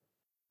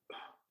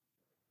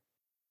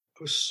 I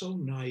was so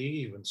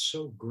naive and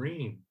so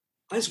green,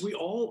 as we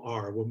all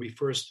are when we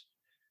first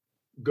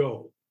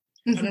go.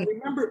 Mm-hmm. And I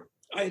remember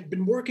I'd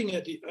been working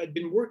at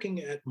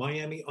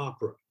Miami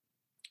Opera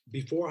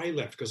before I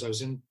left, because I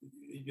was in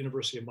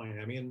University of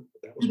Miami, and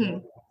that was one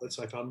of the outlets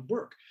I found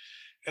work.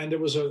 And there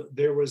was an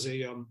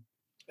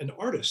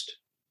artist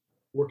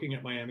working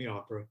at Miami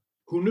Opera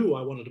who knew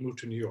I wanted to move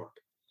to New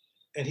York.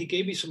 And he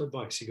gave me some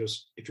advice. He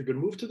goes, "If you're going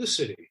to move to the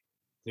city,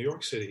 New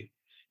York City,"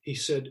 he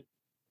said,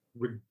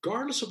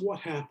 "regardless of what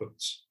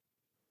happens,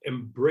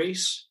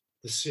 embrace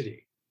the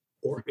city,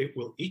 or it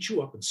will eat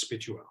you up and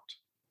spit you out."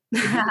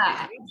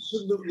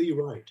 Absolutely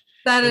right.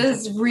 That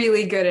is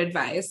really good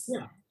advice.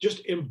 Yeah,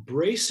 just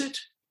embrace it,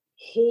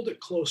 hold it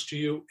close to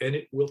you, and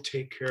it will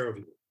take care of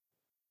you,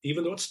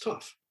 even though it's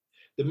tough.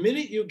 The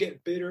minute you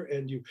get bitter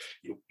and you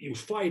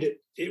fight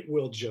it, it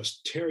will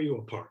just tear you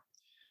apart.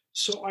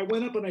 So I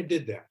went up and I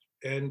did that.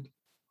 And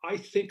I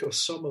think of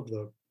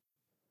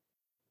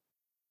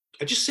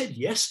I just said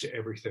yes to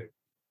everything.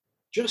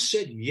 Just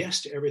said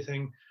yes to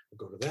everything. I'll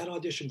go to that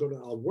audition,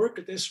 I'll work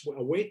at this,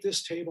 I'll wait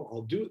this table,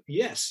 I'll do,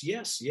 yes.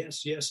 Can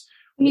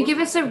you give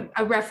us a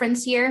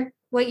reference year?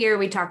 What year are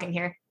we talking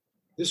here?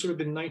 This would have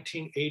been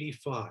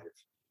 1985.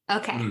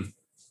 Okay.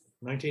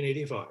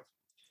 1985.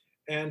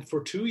 And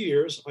for 2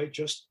 years, I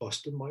just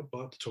busted my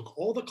butt, took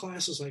all the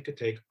classes I could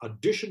take,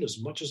 auditioned as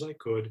much as I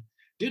could,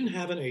 didn't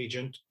have an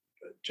agent,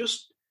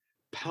 just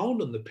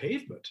pounding the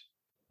pavement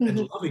Mm-hmm.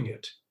 and loving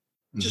it,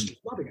 just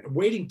loving it,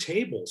 waiting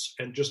tables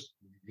and just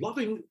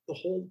loving the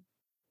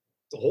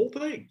whole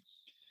thing.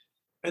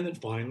 And then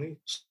finally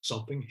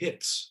something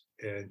hits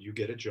and you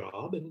get a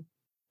job and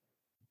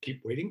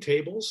keep waiting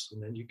tables,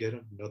 and then you get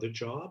another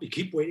job, you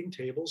keep waiting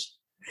tables.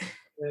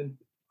 And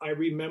I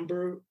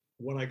remember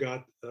when I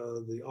got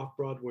the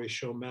off-Broadway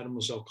show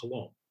Mademoiselle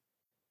Cologne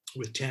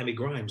with Tammy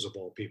Grimes, of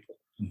all people.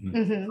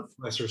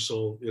 Bless her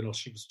soul,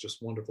 she was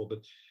just wonderful. But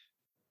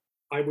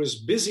I was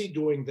busy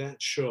doing that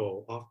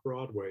show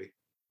off-Broadway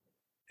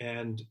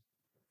and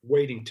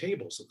waiting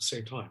tables at the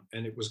same time,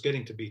 and it was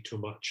getting to be too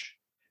much.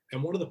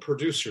 And one of the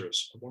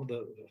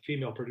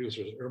female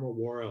producers, Irma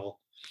Worrell,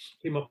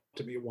 came up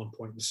to me at one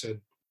point and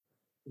said,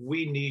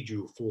 "We need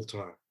you full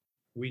time.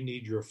 We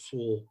need your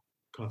full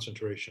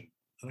concentration."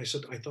 And I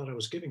said, "I thought I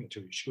was giving it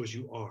to you." She goes,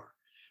 "You are,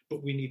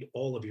 but we need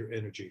all of your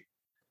energy."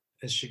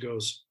 And she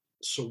goes,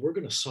 "So we're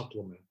going to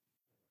supplement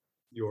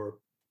your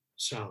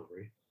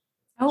salary."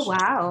 Oh,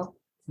 wow.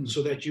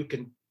 So that you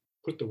can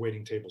put the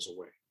waiting tables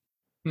away.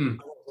 I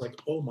was like,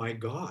 "Oh my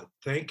God,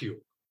 thank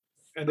you."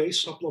 And they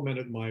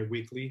supplemented my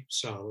weekly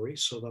salary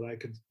so that I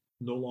could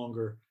no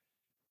longer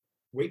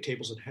wait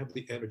tables and have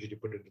the energy to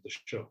put into the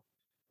show.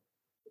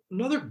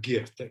 Another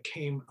gift that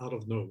came out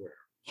of nowhere.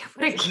 Yeah,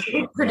 what a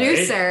great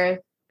producer. Right?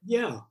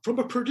 Yeah, from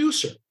a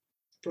producer,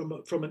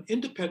 from an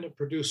independent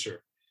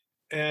producer.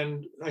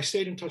 And I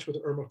stayed in touch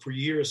with Irma for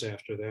years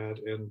after that.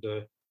 And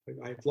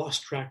I've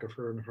lost track of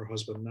her and her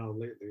husband now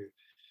lately.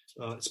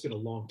 It's been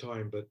a long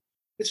time, but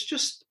it's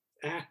just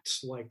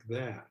acts like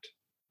that.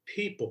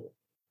 People,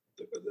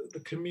 the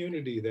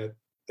community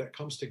that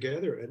comes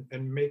together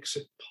and makes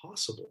it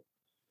possible.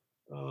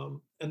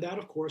 And that,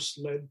 of course,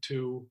 led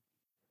to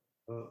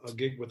a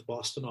gig with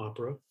Boston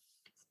Opera.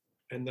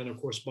 And then, of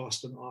course,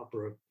 Boston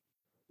Opera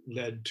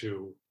led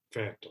to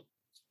Phantom.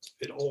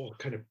 It all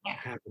kind of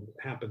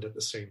happened at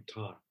the same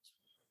time.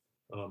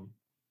 I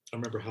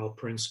remember Hal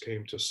Prince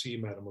came to see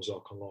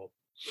Mademoiselle Cologne,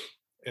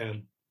 and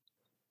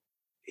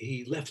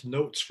he left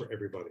notes for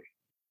everybody.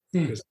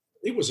 Because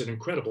it was an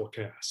incredible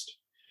cast.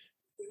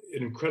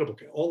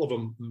 All of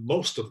them,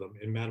 most of them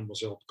in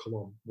Mademoiselle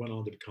Cologne went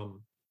on to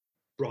become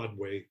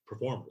Broadway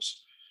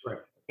performers.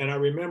 Right. And I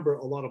remember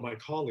a lot of my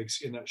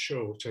colleagues in that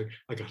show saying,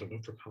 "I got a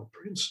note from Hal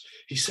Prince.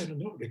 He sent a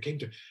note. It came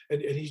to,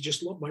 and he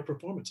just loved my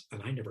performance."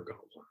 And I never got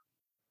one.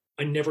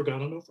 I never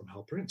got a note from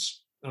Hal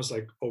Prince. I was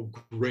like, "Oh,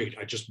 great.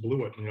 I just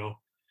blew it,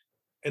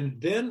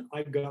 And then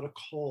I got a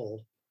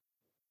call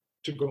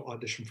to go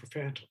audition for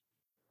Phantom.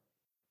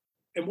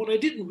 And what I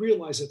didn't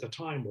realize at the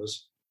time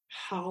was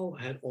Hal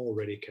had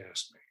already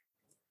cast me.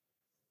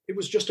 It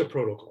was just a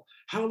protocol.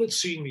 Hal had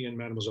seen me in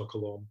Mademoiselle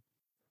Cologne.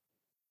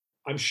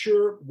 I'm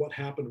sure what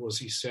happened was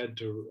he said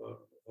to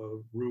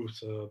Ruth,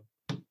 the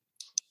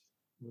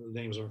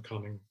names aren't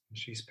coming,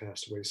 she's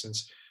passed away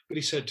since, but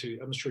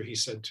I'm sure he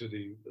said to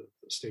the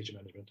stage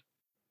management,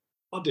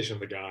 "Audition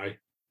the guy,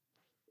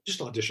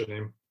 just audition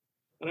him."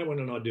 And I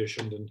went and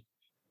auditioned, and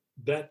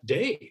that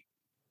day,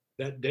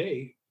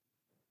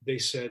 they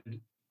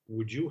said,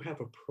 "Would you have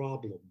a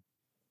problem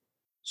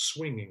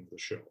swinging the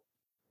show?"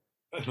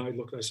 And I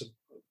looked, I said,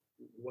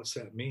 "What's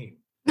that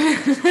mean?"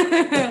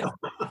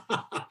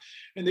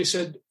 And they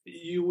said,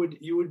 you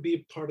would be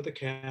a part of the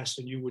cast,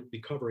 and you would be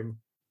covering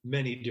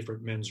many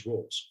different men's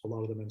roles,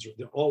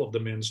 all of the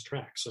men's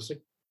tracks. I was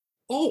like,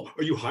 "Oh,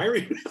 are you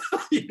hiring?"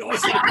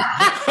 It's like,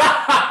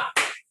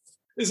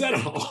 is that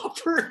an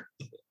offer?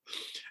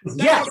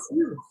 Yes.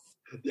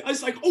 I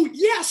was like, "Oh,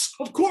 yes,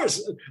 of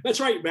course. That's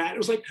right, Matt." It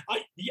was like,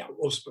 I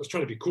was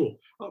trying to be cool.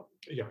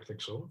 Yeah, I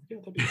think so. Yeah,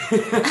 that'd be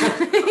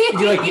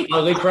cool. You're like the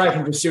early cry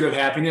from Pursuit of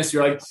Happiness.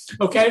 You're like,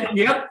 "Okay,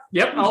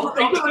 yep, I'll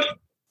do it."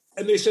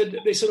 And they said,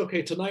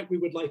 "Okay, tonight we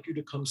would like you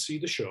to come see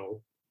the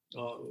show.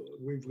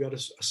 We've got a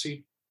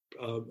seat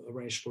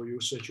arranged for you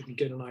so that you can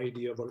get an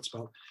idea of what it's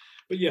about.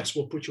 But yes,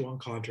 we'll put you on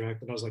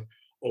contract." And I was like,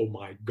 "Oh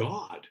my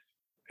God."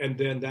 And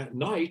then that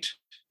night,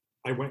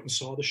 I went and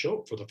saw the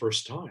show for the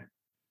first time.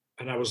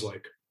 And I was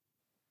like,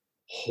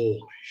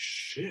 "Holy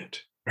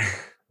shit,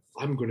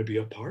 I'm going to be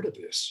a part of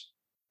this."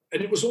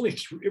 And it was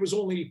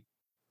only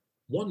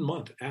 1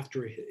 month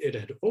after it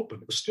had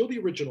opened. It was still the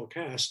original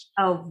cast.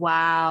 Oh,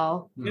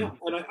 wow. Yeah.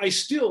 And I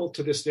still,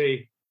 to this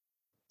day,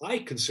 I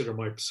consider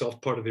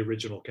myself part of the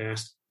original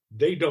cast.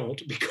 They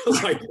don't,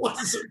 because I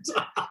wasn't.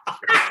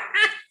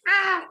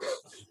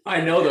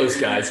 I know those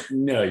guys.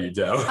 No, you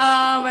don't.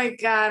 Oh my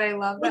God, I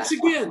love that. Once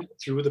again,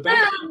 through the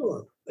back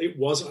door. I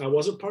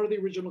wasn't part of the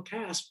original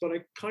cast, but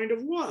I kind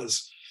of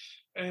was.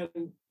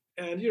 And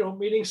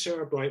meeting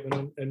Sarah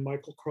Brightman and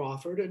Michael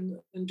Crawford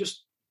and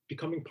just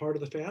becoming part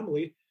of the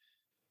family,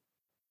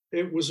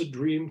 it was a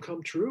dream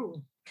come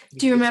true.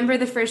 Do you remember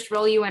the first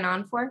role you went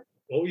on for?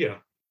 Oh yeah.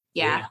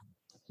 Yeah.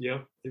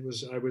 Yeah. It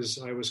was I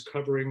was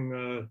covering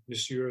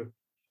Monsieur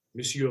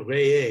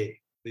Rayet,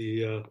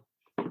 the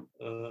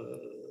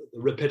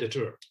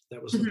repetiteur.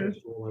 That was the first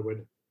role I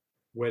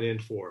went in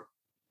for.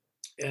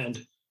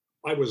 And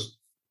I was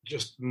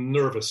just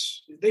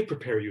nervous. They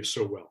prepare you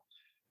so well.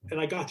 And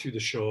I got through the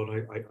show,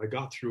 and I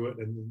got through it.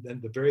 And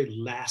then the very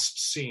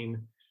last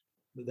scene,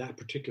 that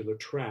particular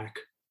track,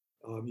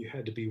 you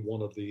had to be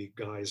one of the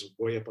guys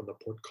way up on the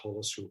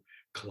portcullis who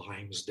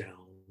climbs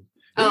down.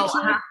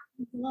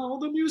 All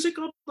the music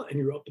up, and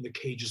you're up in the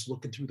cages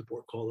looking through the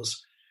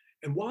portcullis.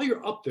 And while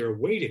you're up there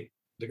waiting,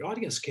 the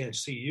audience can't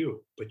see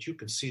you, but you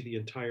can see the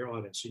entire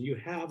audience. And you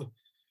have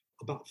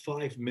about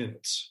 5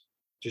 minutes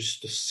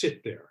just to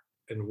sit there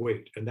and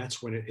wait. And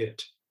that's when it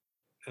hit.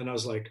 And I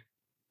was like,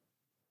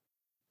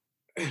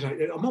 and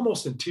I'm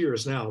almost in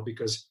tears now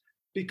because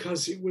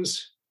it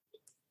was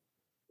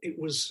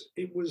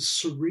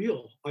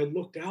surreal. I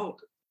looked out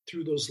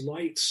through those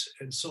lights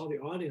and saw the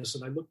audience,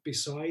 and I looked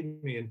beside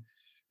me, and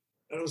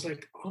I was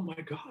like, oh my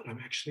God, I'm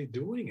actually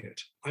doing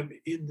it. I'm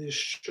in this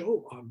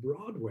show on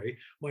Broadway,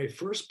 my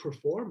first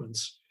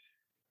performance.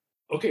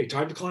 Okay,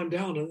 time to climb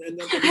down. And then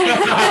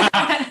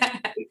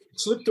it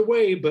slipped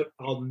away, but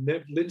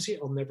Lindsay,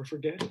 I'll never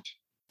forget it.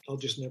 I'll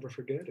just never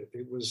forget it.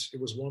 It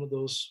was one of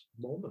those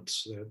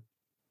moments that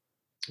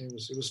it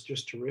was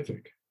just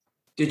terrific.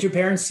 Did your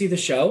parents see the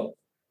show?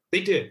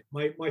 They did.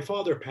 My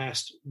father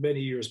passed many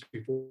years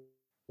before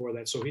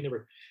that, so he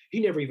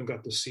never even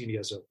got to see me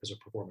as a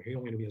performer. He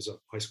only knew me as a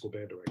high school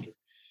band director.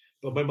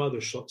 But my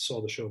mother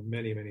saw the show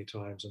many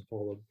times and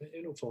followed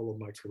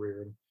my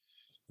career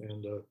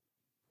and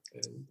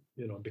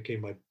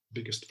became my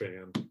biggest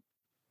fan.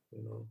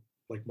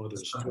 Like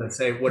mothers. I was gonna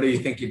say, what do you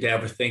think your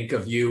dad would think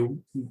of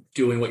you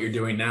doing what you're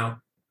doing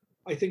now?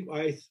 I think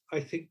my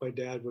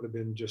dad would have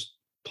been just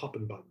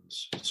popping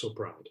buttons. So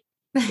proud.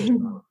 So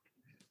proud.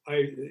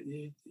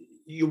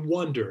 You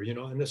wonder,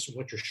 and this is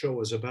what your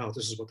show is about.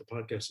 This is what the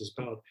podcast is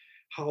about.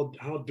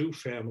 How do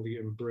family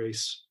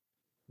embrace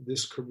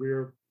this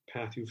career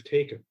path you've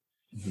taken?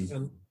 Mm-hmm.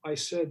 And I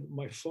said,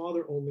 my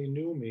father only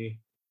knew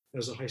me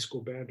as a high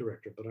school band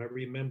director, but I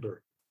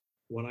remember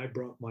when I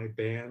brought my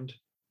band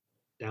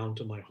down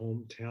to my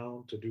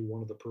hometown to do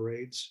one of the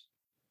parades,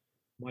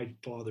 my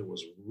father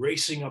was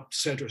racing up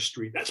Center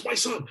Street. That's my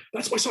son.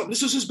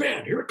 This is his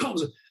band. Here it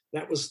comes.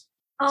 That was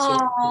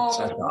that's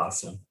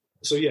awesome.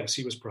 So yes,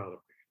 he was proud of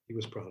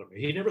me.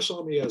 He never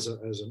saw me as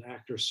an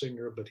actor,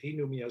 singer, but he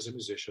knew me as a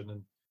musician,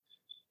 and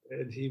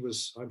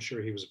I'm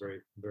sure he was very,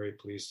 very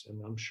pleased,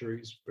 and I'm sure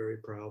he's very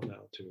proud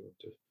now to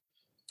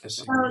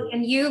see me.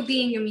 And you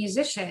being a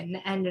musician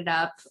ended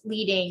up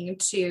leading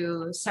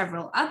to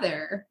several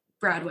other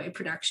Broadway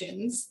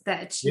productions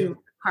that you were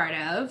part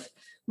of.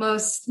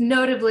 Most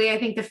notably, I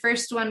think the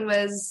first one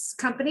was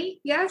Company.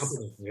 Yes.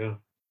 Company, yeah.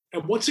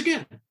 And once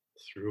again,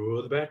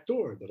 through the back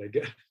door that I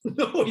get.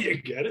 No, you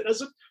get it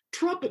as a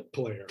trumpet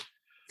player.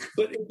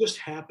 But it just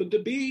happened to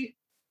be,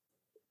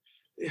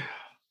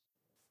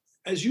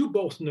 as you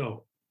both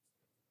know,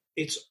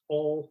 it's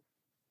all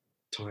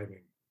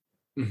timing.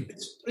 Mm-hmm.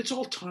 It's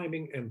all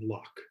timing and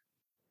luck.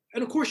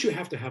 And of course, you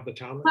have to have the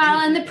talent. Well,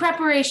 and the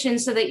preparation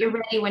so that you're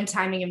ready when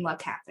timing and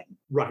luck happen.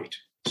 Right.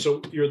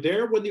 So you're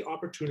there when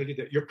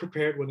you're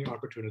prepared when the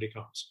opportunity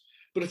comes.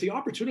 But if the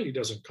opportunity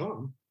doesn't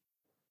come,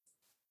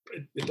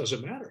 it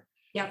doesn't matter.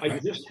 Yeah. I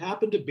just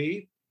happened to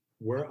be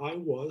where I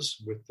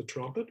was with the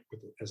trumpet,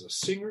 as a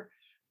singer,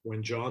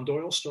 when John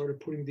Doyle started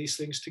putting these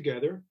things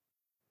together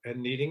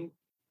and needing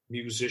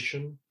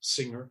musician,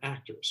 singer,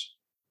 actors.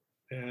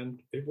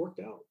 And it worked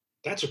out.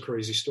 That's a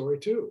crazy story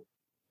too.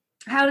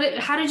 How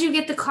did you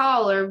get the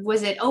call, or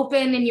was it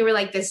open and you were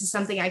like, this is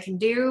something I can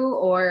do,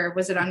 or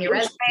was it on your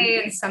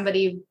resume and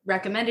somebody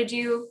recommended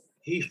you?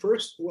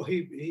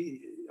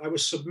 I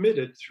was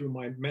submitted through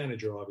my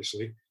manager,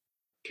 obviously,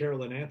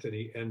 Carolyn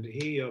Anthony, and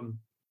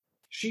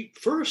she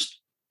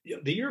first,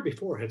 the year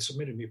before, had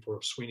submitted me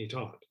for Sweeney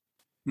Todd.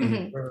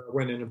 Mm-hmm.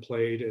 Went in and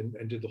played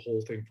and did the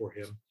whole thing for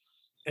him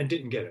and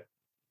didn't get it.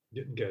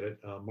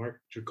 Mark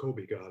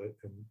Jacoby got it,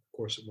 and of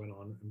course it went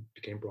on and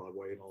became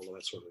Broadway and all of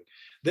that sort of thing.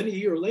 Then a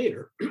year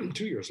later,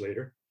 2 years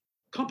later,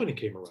 Company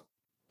came around.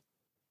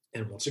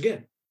 And once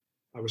again,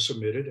 I was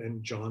submitted,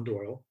 and John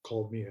Doyle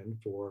called me in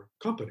for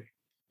Company.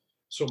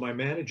 So my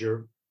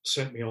manager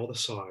sent me all the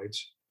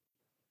sides.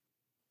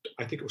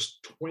 I think it was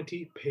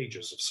 20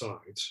 pages of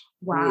sides.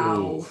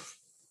 Wow.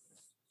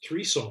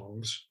 3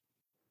 songs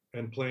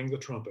and playing the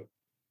trumpet,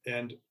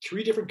 and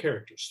 3 different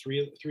characters, three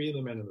of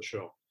the men in the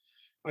show.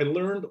 I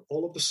learned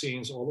all of the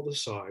scenes, all of the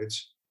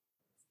sides,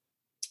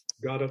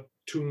 got it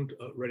tuned,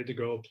 ready to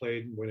go,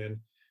 played,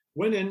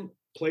 went in,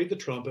 played the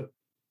trumpet.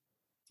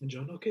 And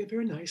John, okay,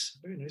 very nice.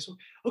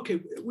 Okay,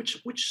 which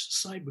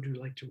side would you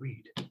like to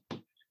read?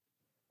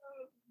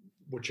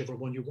 Whichever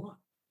one you want.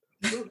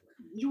 Well,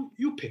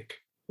 you pick.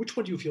 Which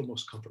one do you feel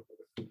most comfortable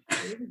with?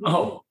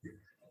 Oh.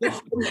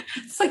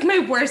 It's like my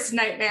worst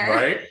nightmare.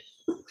 Right?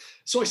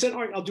 So I said, all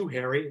right, I'll do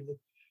Harry.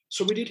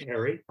 So we did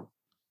Harry.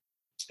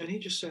 And he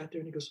just sat there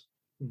and he goes,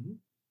 mm-hmm.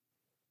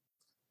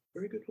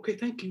 Very good. Okay,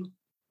 thank you.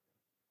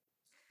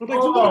 I'm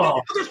like, look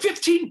at the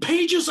 15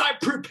 pages I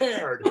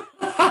prepared.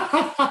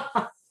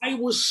 I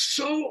was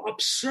so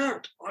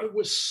upset.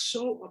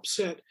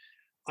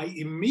 I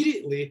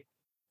immediately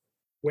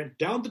went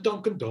down to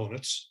Dunkin'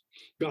 Donuts,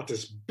 got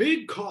this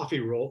big coffee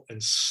roll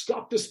and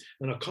stuffed this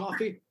in a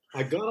coffee,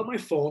 I got on my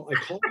phone.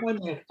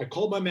 I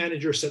called my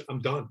manager. Said, "I'm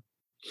done.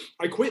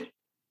 I quit.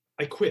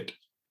 I quit."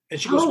 And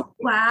she goes, Oh,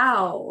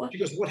 wow. She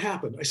goes, "What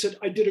happened?" I said,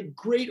 "I did a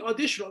great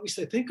audition. At least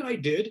I think I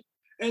did."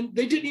 And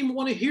they didn't even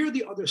want to hear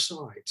the other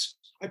sides.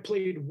 I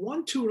played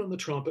one tune on the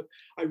trumpet.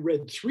 I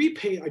read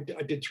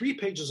I did 3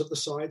 pages of the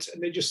sides,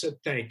 and they just said,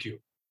 "Thank you."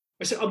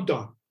 I said, "I'm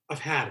done. I've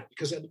had it,"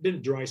 because it had been a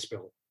dry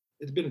spell.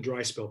 It had been a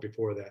dry spell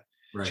before that.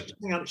 Right.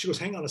 She goes,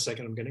 "Hang on a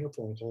second. I'm getting a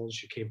phone call." And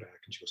she came back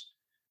and she goes,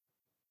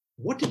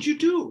 "What did you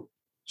do?"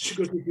 She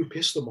goes, "Did you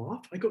piss them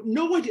off?" I go,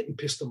 "No, I didn't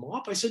piss them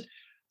off." I said,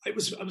 I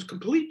was a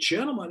complete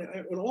gentleman.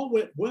 It all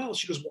went well.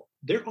 She goes, "Well,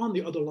 they're on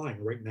the other line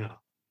right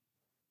now."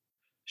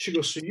 She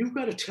goes, "So you've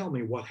got to tell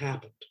me what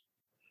happened."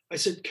 I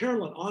said,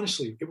 "Carolyn,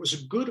 honestly, it was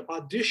a good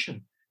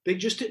audition. They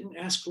just didn't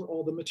ask for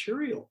all the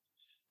material."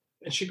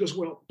 And she goes,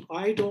 "Well,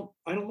 I don't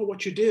know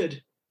what you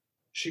did."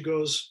 She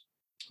goes,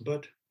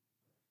 "But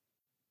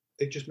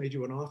they just made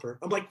you an offer."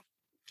 I'm like,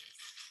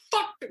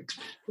 "Fuck."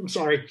 I'm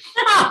sorry.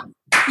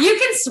 You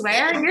can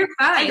swear. You're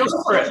fine. Go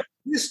for it.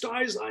 This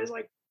guy's eyes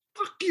like,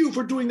 "Fuck you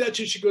for doing that."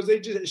 She goes,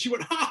 she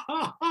went, "Ha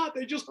ha ha,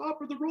 they just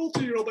offered the role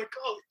to you." I'm like,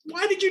 "Oh,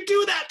 why did you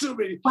do that to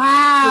me?"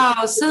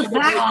 Wow. So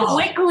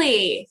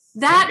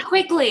that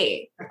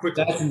quickly.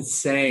 That's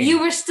insane. You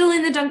were still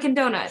in the Dunkin'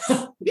 Donuts.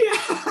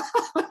 Yeah.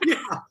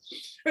 Yeah.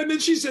 And then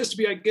she says to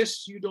me, "I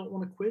guess you don't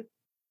want to quit."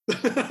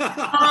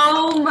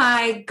 Oh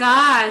my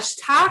gosh.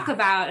 Talk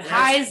about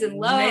highs and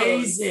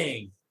lows.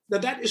 Amazing. Now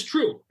that is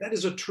true. That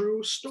is a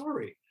true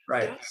story.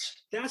 Right.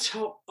 That's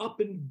how up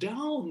and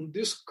down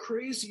this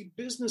crazy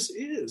business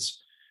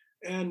is.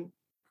 And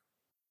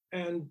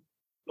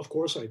of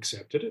course I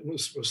accepted it and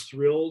was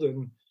thrilled,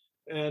 and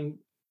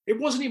it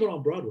wasn't even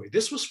on Broadway.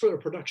 This was for a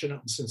production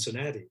out in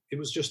Cincinnati. It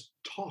was just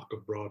talk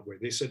of Broadway.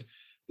 They said,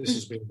 "This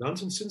is being done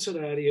in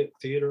Cincinnati at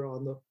theater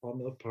on the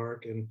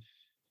park, and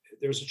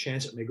there's a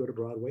chance it may go to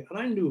Broadway." And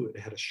I knew it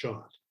had a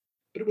shot,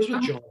 but it was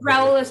with John.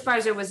 Raul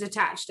Esparza was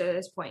attached at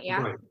this point,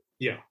 yeah? Right.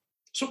 Yeah.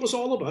 So it was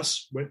all of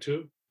us went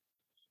to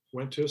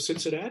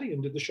Cincinnati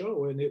and did the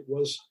show, and it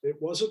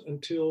wasn't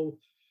until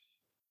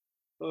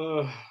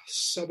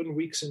 7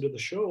 weeks into the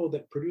show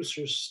that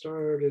producers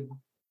started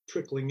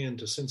trickling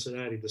into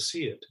Cincinnati to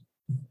see it,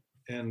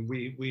 and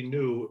we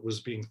knew it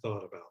was being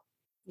thought about.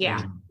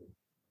 Yeah.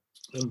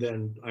 And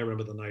then I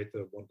remember the night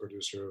that one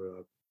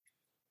producer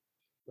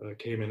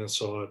came in and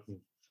saw it, and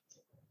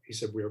he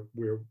said,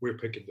 "We're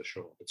picking the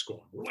show. It's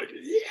going." We're like,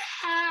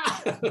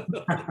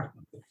 "Yeah."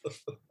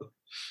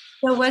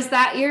 So was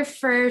that your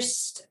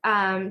first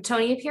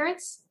Tony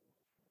appearance?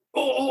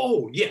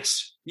 Oh,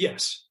 yes.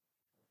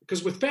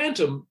 Because with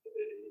Phantom,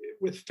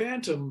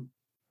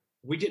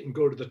 we didn't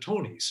go to the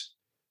Tonys.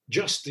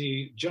 Just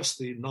the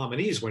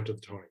nominees went to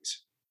the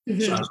Tonys. Mm-hmm.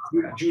 So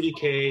Judy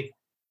Kaye,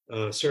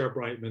 Sarah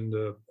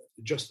Brightman,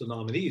 just the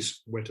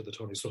nominees went to the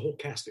Tonys. The whole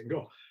cast didn't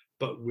go.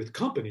 But with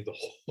Company, the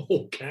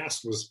whole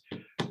cast was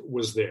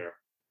there.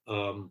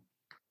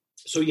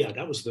 So yeah,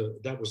 that was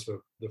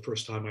the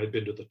first time I'd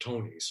been to the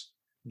Tonys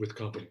with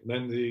Company. And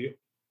then the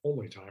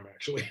only time,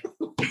 actually.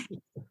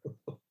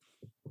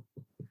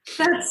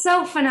 That's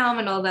so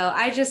phenomenal, though.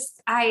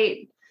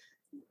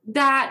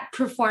 That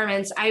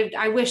performance,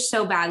 I wish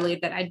so badly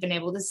that I'd been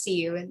able to see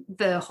you in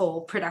the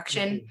whole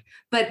production, mm-hmm.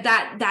 But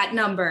that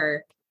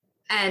number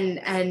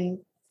and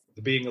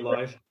the Being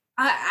Alive.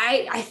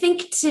 I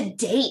think to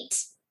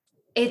date,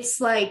 it's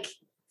like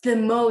the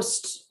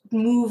most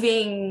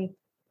moving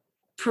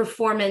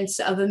performance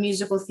of a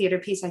musical theater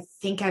piece I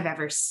think I've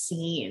ever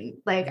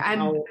seen. Like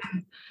I'm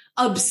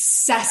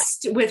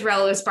obsessed with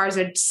Raul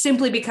Esparza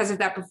simply because of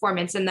that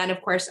performance. And then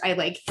of course I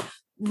like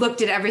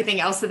looked at everything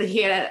else that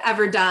he had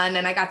ever done,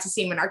 and I got to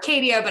see him in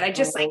Arcadia, but I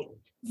just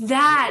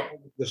that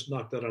just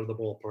knocked that out of the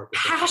ballpark.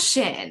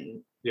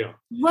 Passion. Yeah.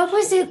 What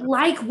was it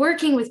like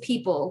working with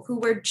people who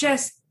were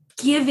just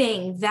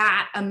giving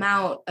that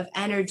amount of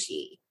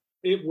energy?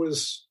 It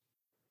was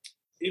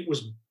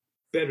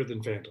better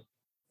than Phantom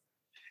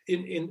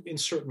in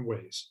certain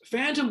ways.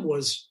 Phantom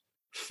was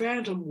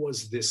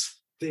this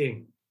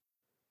thing,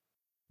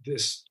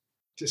 this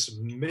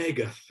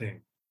mega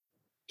thing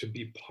to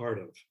be part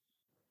of.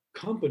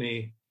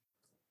 Company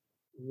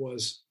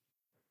was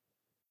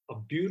a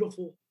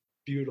beautiful,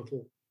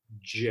 beautiful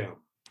gem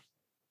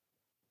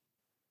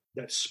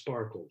that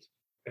sparkled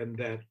and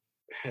that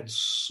had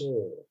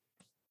soul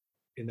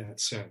in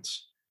that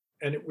sense.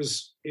 And it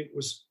was,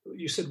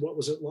 you said, what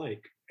was it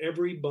like?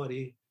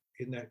 Everybody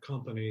in that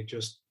company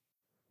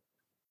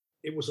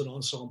it was an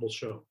ensemble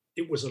show.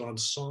 It was an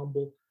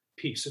ensemble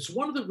piece. It's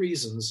one of the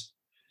reasons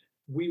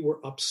we were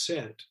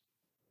upset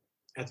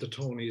at the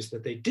Tonys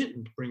that they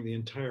didn't bring the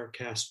entire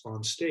cast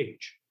on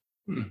stage,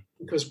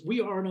 because we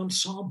are an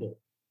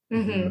ensemble,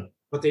 mm-hmm.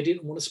 but they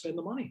didn't want to spend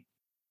the money.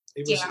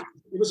 It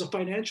was a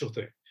financial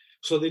thing.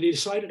 So they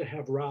decided to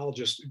have Raul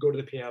just go to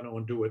the piano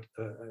and do it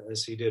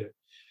as he did it,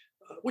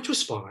 which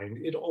was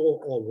fine. It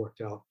all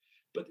worked out.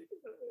 But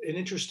an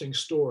interesting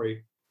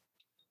story,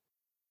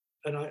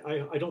 and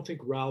I don't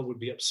think Raul would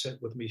be upset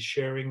with me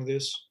sharing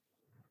this.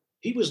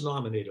 He was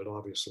nominated,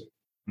 obviously,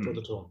 for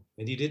the Tony,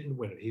 and he didn't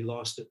win it. He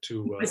lost it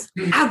to. Was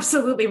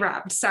absolutely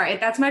robbed. Sorry,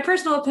 that's my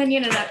personal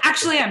opinion, and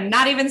actually, I'm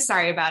not even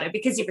sorry about it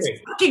because he was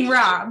fucking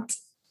robbed.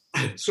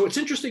 So it's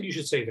interesting you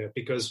should say that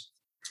because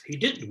he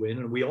didn't win,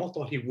 and we all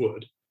thought he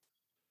would.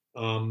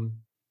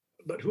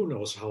 But who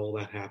knows how all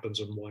that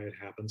happens and why it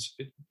happens?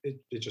 It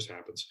just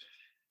happens.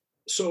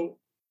 So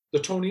the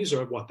Tonys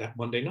are that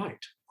Monday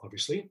night,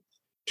 obviously.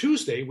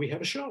 Tuesday we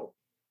have a show.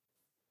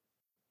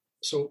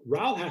 So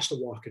Raoul has to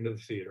walk into the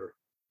theater,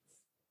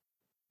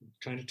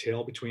 kind of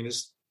tail between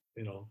his,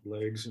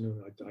 legs.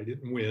 I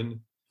didn't win,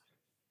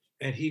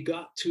 and he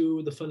got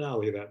to the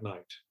finale that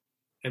night,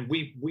 and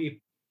we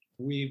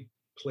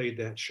played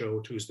that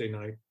show Tuesday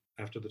night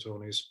after the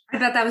Tonys. I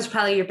thought that was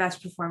probably your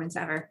best performance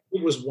ever.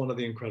 It was one of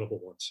the incredible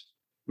ones,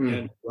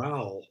 and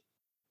Raoul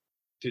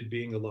did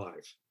Being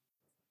Alive,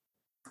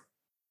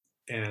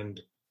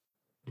 and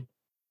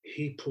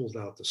he pulled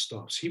out the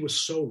stops. He was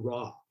so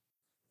raw.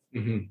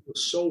 Mm-hmm. It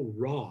was so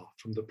raw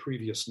from the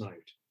previous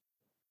night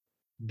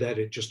that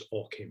it just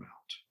all came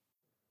out.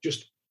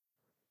 Just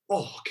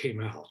all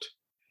came out.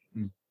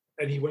 Mm.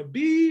 And he went,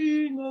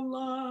 Being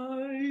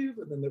Alive.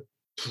 And then the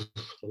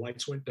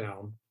lights went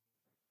down.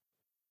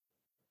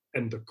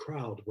 And the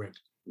crowd went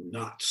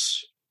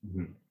nuts.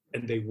 Mm-hmm.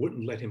 And they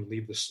wouldn't let him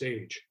leave the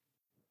stage.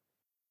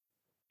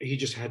 He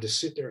just had to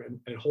sit there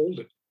and hold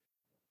it.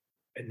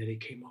 And then he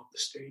came off the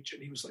stage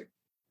and he was like,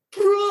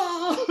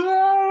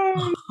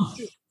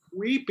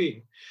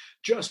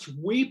 just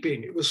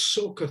weeping. It was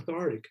so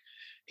cathartic.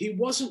 He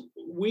wasn't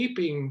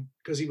weeping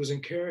because he was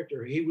in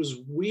character. He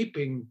was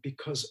weeping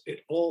because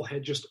it all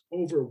had just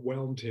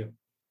overwhelmed him.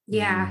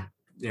 Yeah.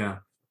 Yeah.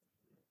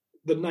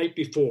 The night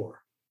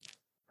before,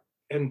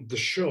 and the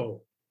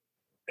show,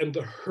 and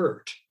the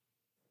hurt.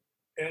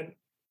 And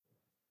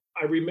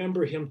I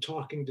remember him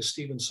talking to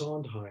Stephen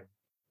Sondheim.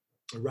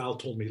 And Raoul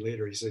told me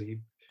later, he said he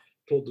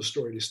told the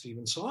story to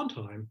Stephen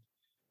Sondheim.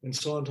 And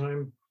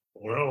Sondheim,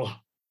 well,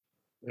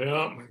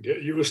 yeah,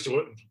 get used to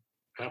it.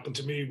 Happened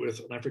to me with,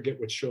 and I forget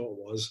what show it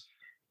was.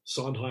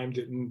 Sondheim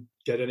didn't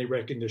get any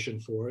recognition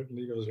for it. And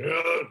he goes,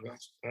 yeah,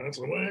 that's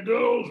the way it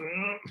goes.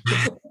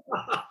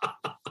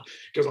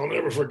 Because I'll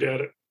never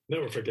forget it.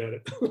 Never forget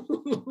it.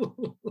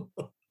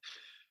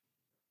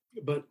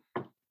 But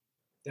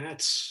I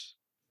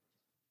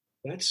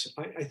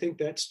think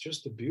that's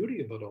just the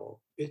beauty of it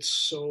all. It's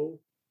so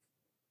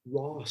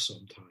raw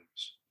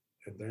sometimes.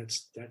 And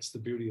that's the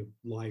beauty of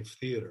live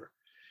theater,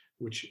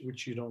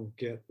 which you don't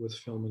get with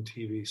film and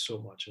TV so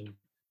much, and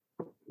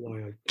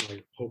why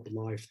I hope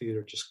live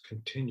theater just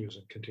continues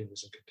and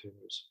continues and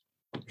continues.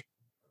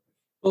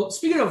 Well,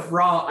 speaking of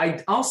raw,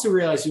 I also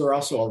realized you are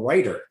also a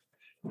writer.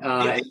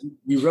 Yes.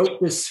 You wrote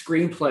this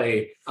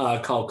screenplay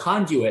called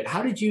Conduit.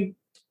 How did you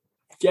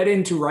get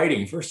into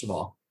writing, first of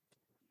all?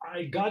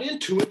 I got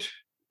into it.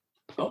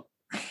 Oh,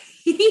 is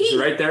it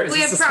right there? Is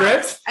this the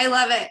script? I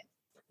love it.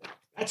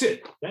 That's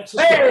it. That's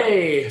the story.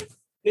 Hey!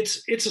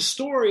 It's a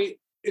story.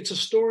 It's a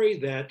story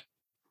that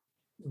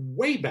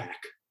way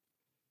back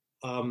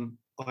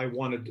I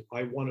wanted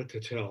to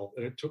tell,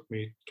 and it took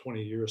me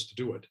 20 years to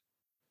do it.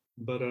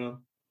 But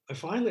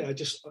I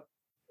just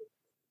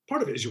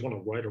part of it is you want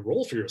to write a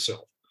role for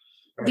yourself.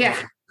 Yeah.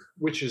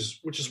 Which is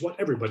what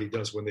everybody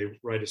does when they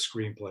write a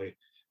screenplay.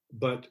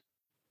 But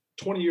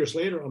 20 years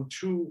later, I'm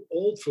too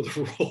old for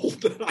the role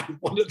that I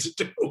wanted to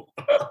do.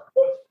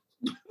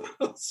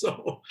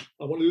 So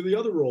I want to do the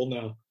other role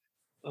now.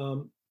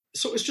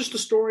 So it's just a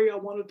story I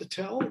wanted to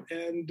tell,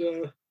 and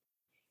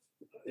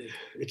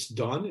it's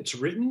done. It's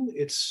written.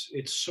 It's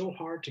so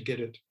hard to get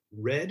it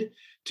read,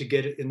 to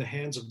get it in the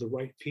hands of the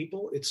right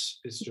people. It's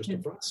just a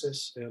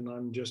process, and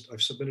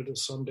I've submitted to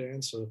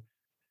Sundance.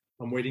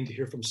 I'm waiting to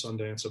hear from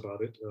Sundance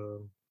about it.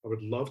 I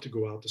would love to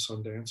go out to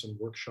Sundance and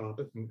workshop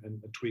it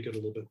and tweak it a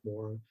little bit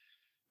more,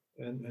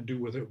 and do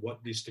with it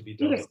what needs to be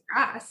done. Fingers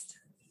crossed.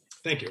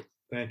 Thank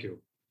you.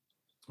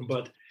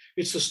 But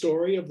it's the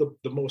story of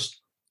the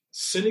most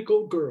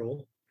cynical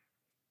girl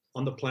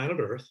on the planet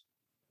Earth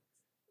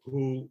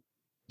who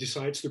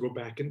decides to go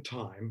back in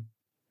time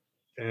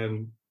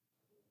and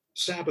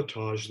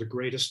sabotage the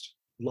greatest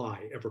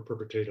lie ever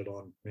perpetrated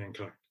on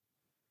mankind.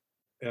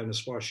 And as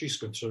far as she's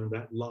concerned,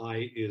 that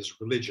lie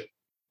is religion.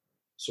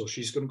 So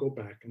she's going to go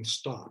back and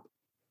stop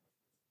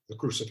the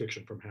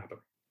crucifixion from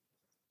happening.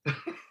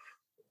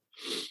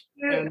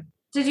 And,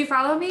 did you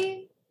follow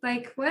me?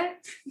 Like what?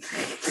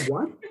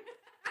 What?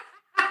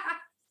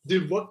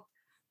 Did what?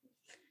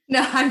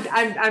 No,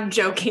 I'm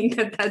joking.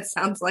 That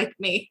sounds like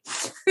me.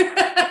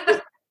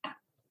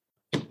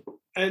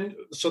 And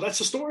so that's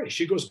the story.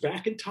 She goes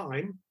back in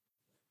time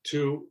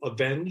to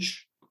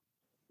avenge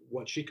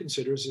what she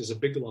considers is a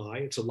big lie.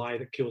 It's a lie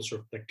that killed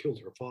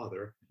her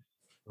father.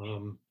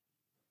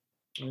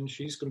 And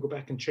she's going to go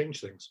back and change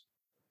things.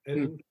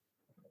 And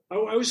I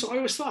always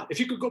thought, if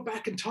you could go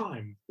back in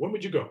time, when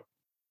would you go?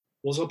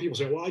 Well, some people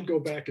say, well, I'd go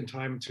back in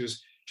time to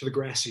the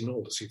grassy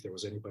knoll to see if there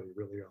was anybody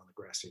really on the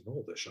grassy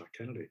knoll that shot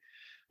Kennedy.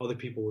 Other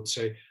people would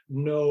say,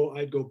 no,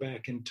 I'd go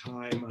back in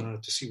time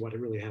to see what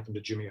really happened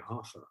to Jimmy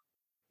Hoffa.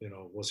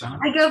 Was it?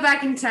 I go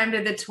back in time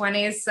to the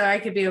 20s so I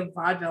could be a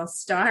vaudeville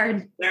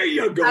star. There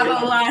you go.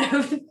 Have a lot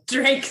of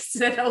drinks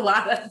and a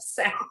lot of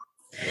sex.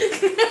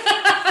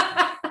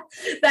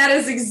 That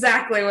is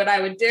exactly what I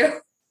would do.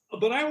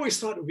 But I always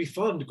thought it would be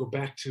fun to go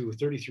back to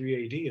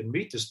 33 AD and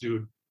meet this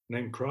dude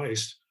named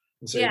Christ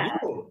and say,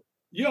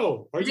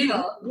 yo, are you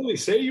really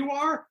say you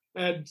are?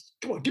 And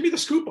come on, give me the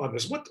scoop on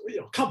this.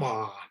 Come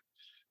on,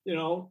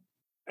 and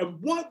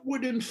what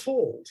would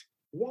unfold?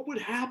 What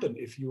would happen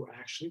if you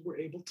actually were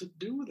able to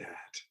do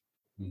that?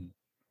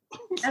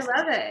 I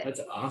love it.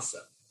 That's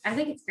awesome. I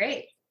think it's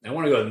great. I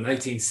want to go to the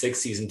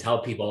 1960s and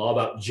tell people all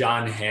about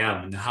John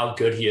Hamm and how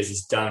good he is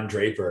as Don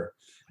Draper.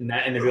 And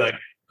they'd be like,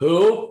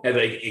 who? And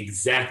like,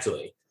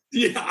 exactly.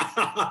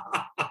 Yeah.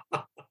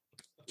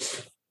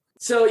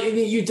 So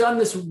you've done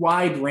this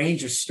wide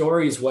range of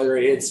stories, whether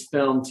it's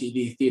film,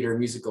 TV, theater,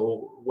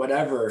 musical,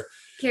 whatever.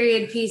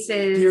 Period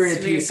pieces.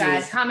 We've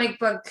got comic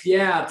book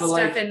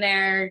stuff in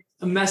there.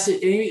 A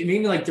message,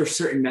 even like there's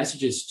certain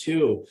messages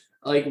too.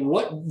 Like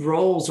what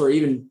roles or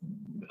even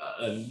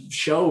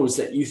shows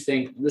that you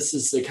think this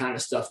is the kind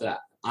of stuff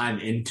that I'm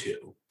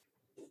into?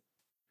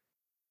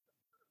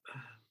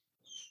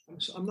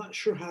 I'm not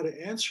sure how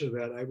to answer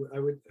that. I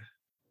would.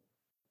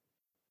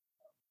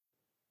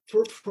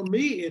 For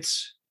me,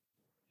 it's.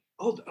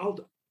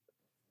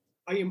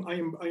 I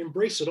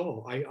embrace it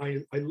all.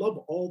 I love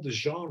all the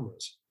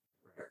genres.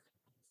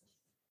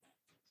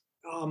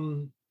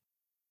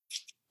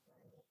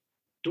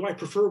 Do I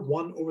prefer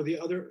one over the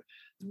other?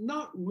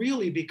 Not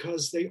really,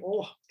 because they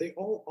all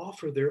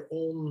offer their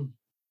own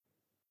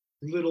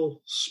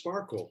little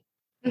sparkle.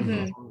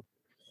 Mm-hmm.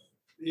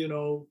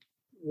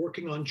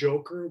 Working on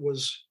Joker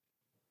was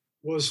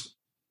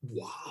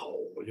wow.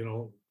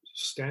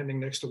 Standing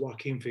next to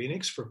Joaquin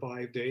Phoenix for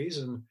 5 days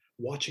and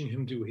watching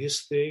him do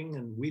his thing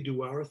and we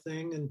do our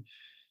thing,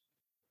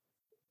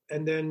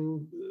 and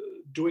then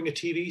doing a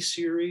TV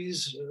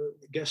series,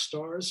 guest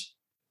stars.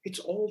 It's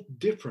all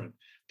different.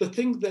 The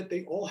thing that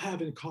they all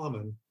have in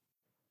common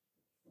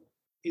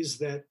is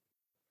that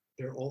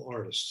they're all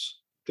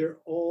artists. They're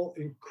all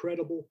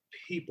incredible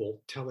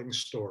people telling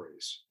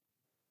stories.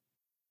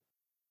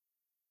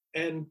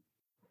 And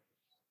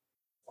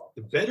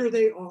the better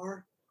they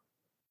are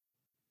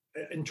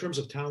in terms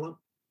of talent,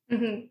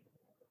 mm-hmm.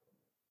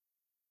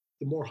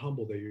 the more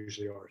humble they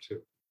usually are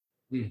too.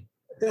 Mm.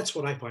 That's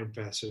what I find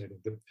fascinating.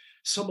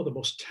 Some of the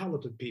most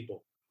talented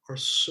people are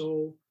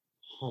so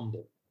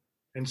humble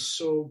and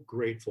so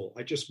grateful.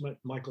 I just met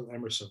Michael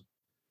Emerson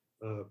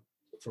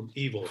from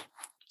Evil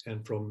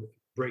and from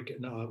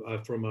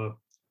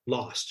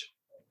Lost.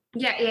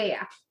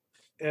 Yeah.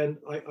 And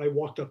I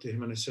walked up to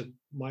him and I said,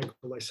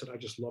 Michael, I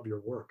just love your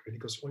work. And he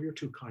goes, well, you're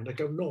too kind. I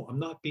go, no, I'm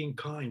not being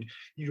kind.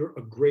 You're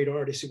a great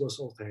artist. He goes,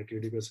 oh, thank you.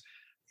 And he goes,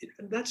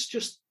 that's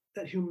just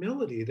that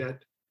humility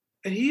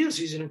and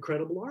he's an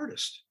incredible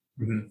artist.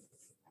 Mm-hmm.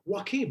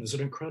 Joaquin is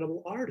an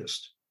incredible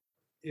artist.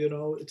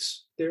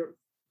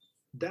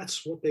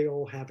 That's what they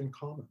all have in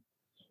common.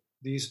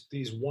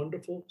 These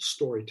wonderful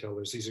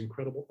storytellers, these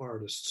incredible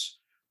artists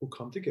who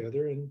come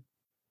together and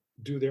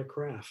do their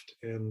craft.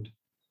 And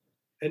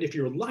if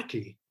you're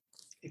lucky,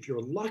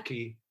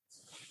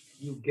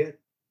 you get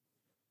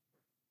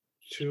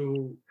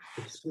to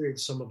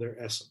experience some of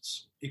their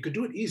essence. You could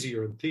do it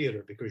easier in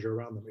theater because you're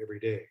around them every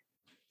day.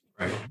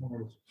 Right.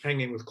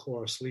 Hanging with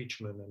Cloris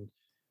Leachman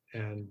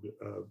and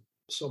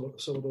some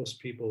of those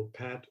people,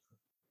 Pat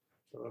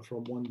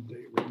from One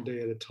Day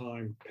at a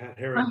Time, Pat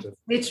Harrington.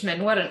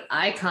 Leachman, what an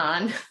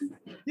icon.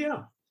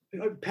 Yeah.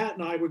 Pat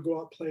and I would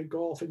go out play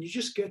golf, and you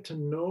just get to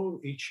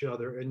know each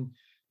other, and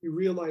you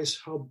realize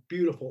how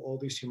beautiful all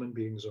these human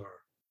beings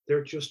are.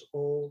 They're just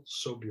all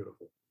so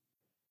beautiful.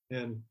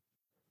 And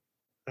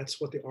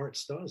that's what the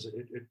arts does.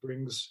 It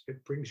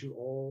brings you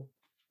all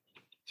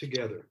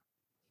together.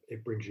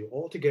 It brings you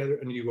all together,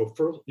 and you go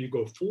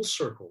full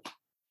circle.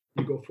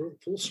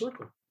 Full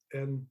circle,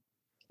 and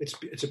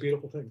it's a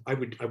beautiful thing. I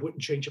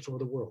wouldn't change it for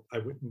the world. I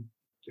wouldn't.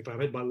 If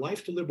I had my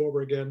life to live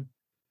over again,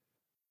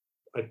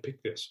 I'd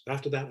pick this.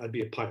 After that, I'd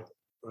be a pilot.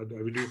 I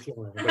would do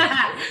flying.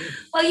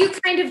 Well, you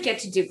kind of get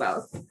to do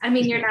both. I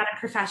mean, you're not a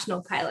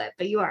professional pilot,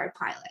 but you are a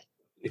pilot.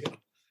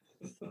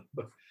 Yeah.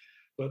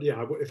 But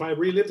yeah, if I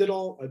relived it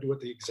all, I'd do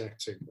it the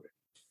exact same way.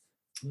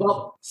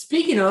 Well,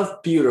 speaking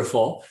of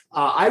beautiful,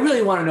 I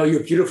really want to know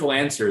your beautiful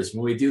answers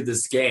when we do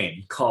this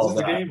game called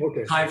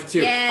Okay. Time for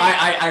Two.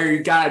 Yeah. I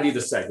gotta do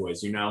the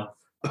segues,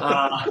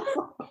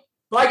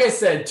 Like I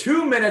said,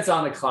 2 minutes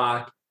on the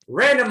clock,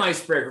 random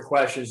icebreaker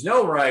questions,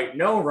 no right,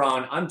 no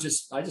wrong. We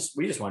just want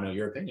to know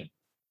your opinion.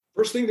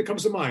 First thing that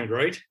comes to mind,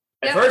 right?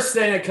 Yep. First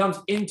thing that comes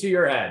into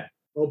your head.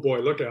 Oh boy,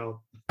 look out.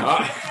 All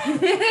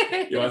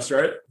right. You want to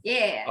start?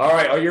 Yeah. All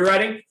right. Are you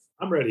ready?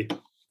 I'm ready. Here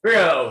we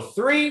go.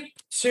 3,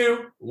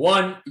 2,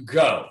 1,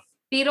 go.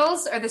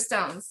 Beatles or the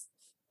Stones?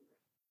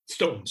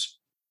 Stones.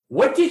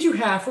 What did you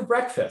have for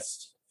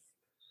breakfast?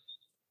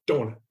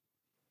 Donut.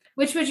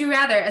 Which would you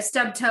rather, a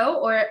stub toe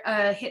or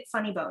a hit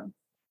funny bone?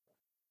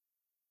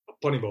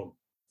 Funny bone.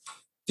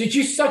 Did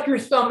you suck your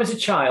thumb as a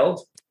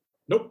child?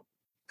 Nope.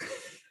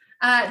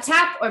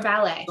 Tap or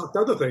ballet? Talked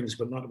other things,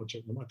 but not much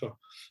of them, I thought.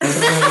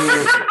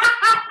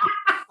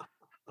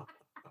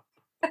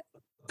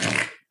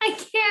 I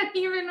can't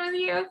even with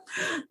you.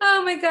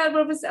 Oh my God,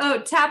 what was? Oh,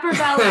 tap or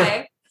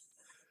ballet?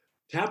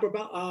 Tap or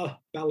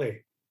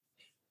ballet?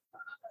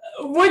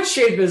 What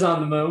shape is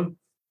on the moon?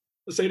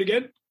 Say it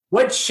again.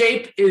 What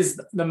shape is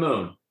the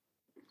moon?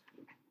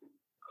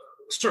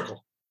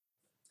 Circle.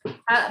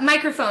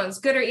 Microphones,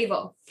 good or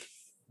evil?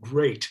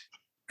 Great.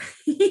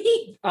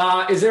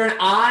 Is there an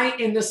eye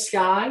in the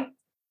sky?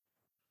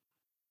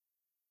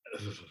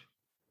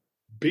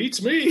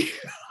 Beats me.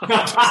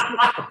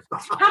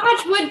 How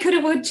much wood could a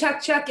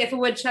woodchuck chuck if a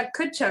woodchuck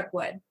could chuck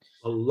wood?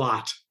 A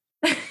lot.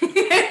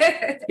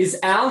 Is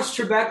Alex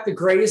Trebek the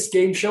greatest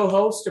game show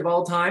host of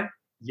all time?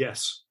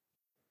 Yes.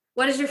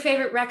 What is your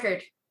favorite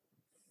record?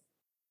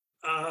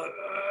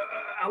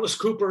 Alice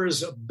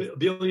Cooper's $1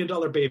 Billion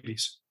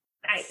Babies.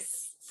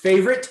 Nice.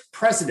 Favorite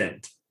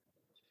president?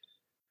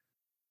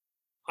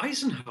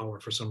 Eisenhower,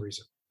 for some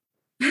reason.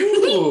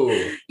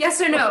 Ooh.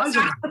 Yes or no?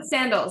 Socks with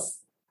sandals.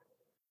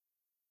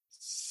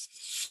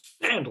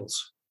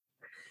 Sandals.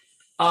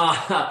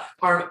 How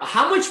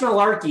much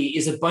malarkey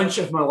is a bunch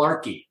of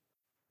malarkey?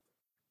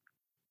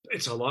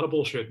 It's a lot of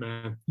bullshit,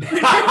 man.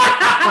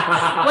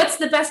 What's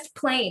the best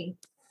plane?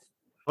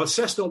 A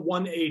Cessna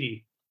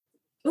 180.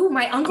 Ooh,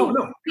 my uncle. Oh,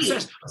 no.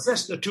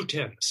 Cessna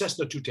 210.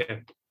 Cessna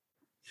 210.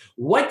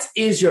 What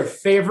is your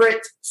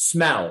favorite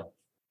smell?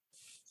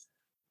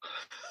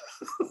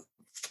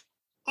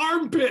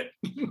 Armpit.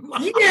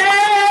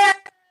 Yeah!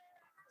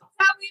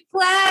 How we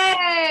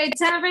play.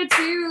 10 for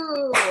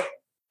 2.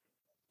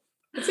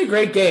 It's a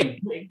great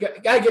game. You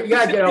gotta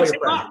get all your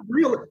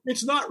friends.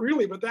 It's not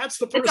really, but that's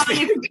the first It's all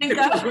thing. you can think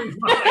of.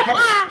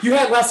 You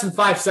had less than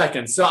 5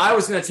 seconds, so I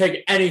was going to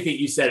take anything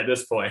you said at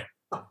this point.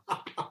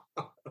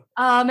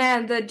 Oh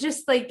man, the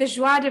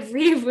joie de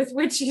vivre with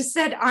which you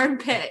said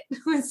armpit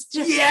was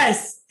just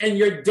Yes, and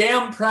you're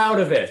damn proud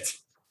of it.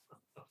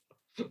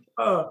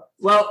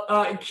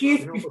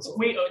 Keith,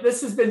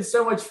 this has been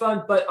so much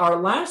fun, but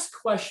our last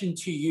question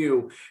to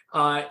you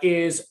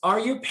is, are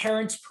your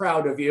parents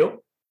proud of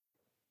you?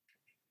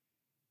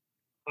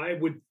 I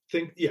would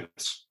think,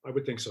 yes. I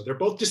would think so. They're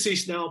both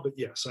deceased now, but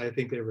yes, I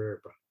think they're very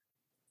proud.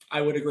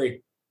 I would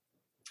agree.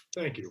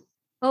 Thank you.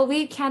 Well,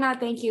 we cannot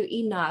thank you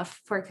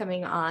enough for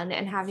coming on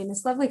and having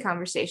this lovely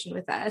conversation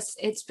with us.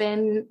 It's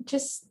been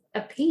just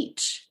a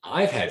peach.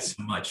 I've had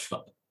so much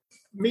fun.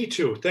 Me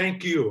too.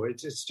 Thank you.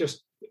 It's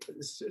just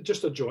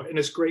a joy, and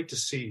it's great to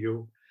see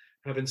you.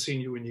 Haven't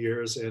seen you in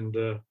years,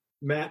 and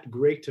Matt,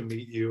 great to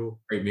meet you.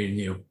 Great meeting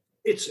you.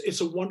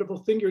 It's a wonderful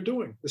thing you're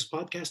doing. This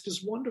podcast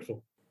is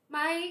wonderful.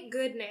 My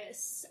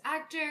goodness.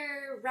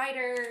 Actor,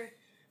 writer,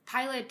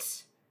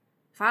 pilot,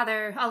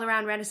 father,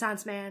 all-around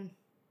Renaissance man.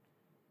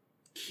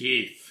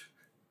 Keith.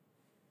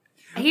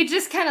 He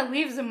just kind of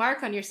leaves a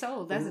mark on your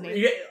soul, doesn't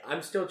he? Yeah,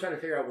 I'm still trying to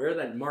figure out where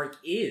that mark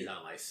is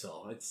on my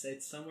soul. It's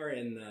somewhere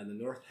in the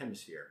North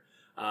Hemisphere.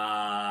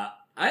 I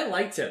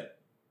liked him.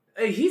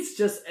 He's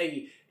just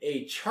a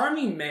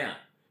charming man.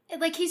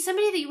 Like, he's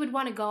somebody that you would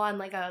want to go on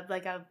like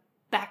a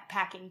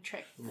backpacking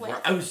trip with.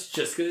 I was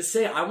just going to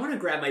say, I want to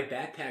grab my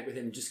backpack with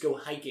him and just go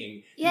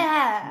hiking.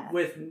 Yeah.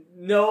 With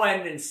no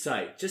end in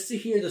sight, just to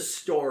hear the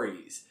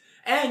stories.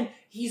 And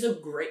he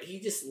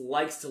just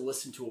likes to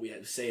listen to what we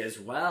have to say as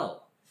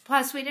well.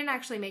 Plus, we didn't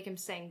actually make him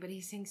sing, but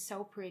he sings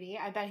so pretty.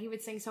 I bet he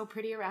would sing so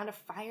pretty around a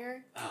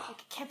fire,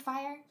 like a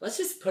campfire. Let's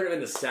just put him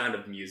in the Sound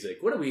of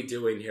Music. What are we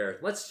doing here?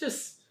 Let's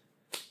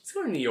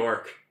go to New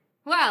York.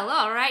 Well,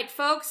 all right,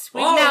 folks.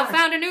 We've now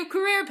found a new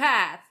career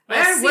path.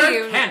 And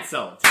we're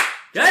canceled.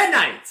 Good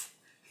night.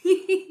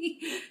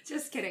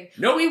 Just kidding.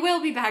 Nope. We will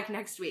be back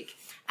next week.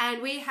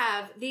 And we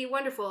have the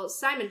wonderful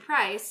Simon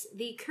Price,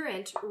 the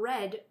current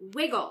Red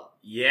Wiggle.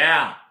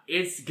 Yeah,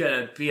 it's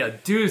gonna be a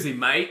doozy,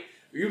 mate.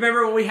 You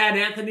remember when we had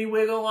Anthony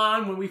Wiggle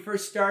on when we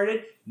first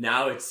started?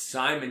 Now it's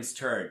Simon's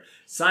turn.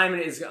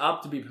 Simon is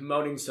up to be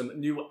promoting some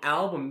new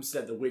albums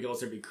that the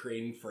Wiggles are be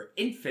creating for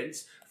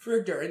infants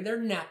for during their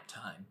nap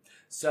time.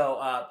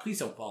 So please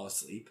don't fall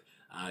asleep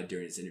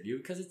during this interview,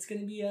 because it's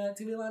gonna be a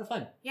lot of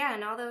fun. Yeah,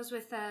 and all those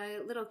with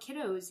little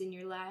kiddos in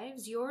your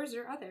lives, yours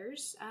or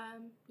others,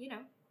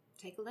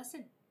 take a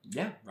listen.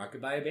 Yeah, Rocked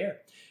by a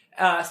Bear.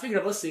 Speaking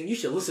of listening, you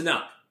should listen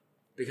up,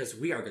 because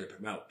we are going to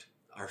promote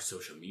our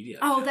social media.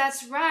 Oh, accounts.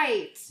 that's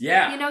right.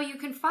 Yeah. You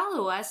can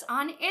follow us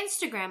on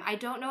Instagram. I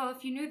don't know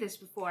if you knew this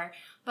before,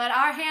 but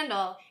our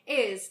handle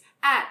is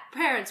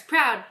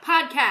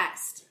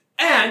 @ParentsProudPodcast.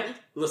 And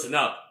listen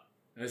up.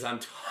 As I'm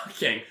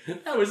talking,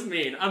 that was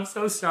mean. I'm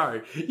so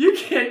sorry. You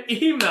can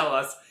email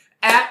us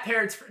at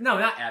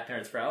not at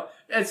parentsproud.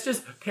 It's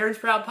just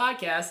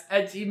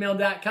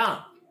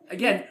parentsproudpodcast@gmail.com.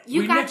 Again,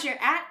 you got your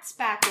ats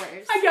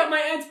backwards. I got my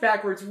ats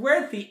backwards.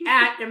 Where's the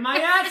at in my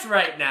ats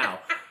right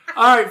now?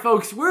 All right,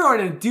 folks, we're on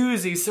a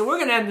doozy, so we're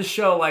going to end the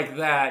show like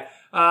that.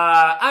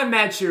 I'm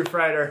Matt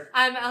Shoofrider.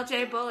 I'm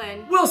LJ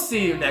Bullen. We'll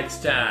see you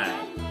next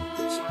time.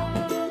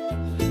 Ciao.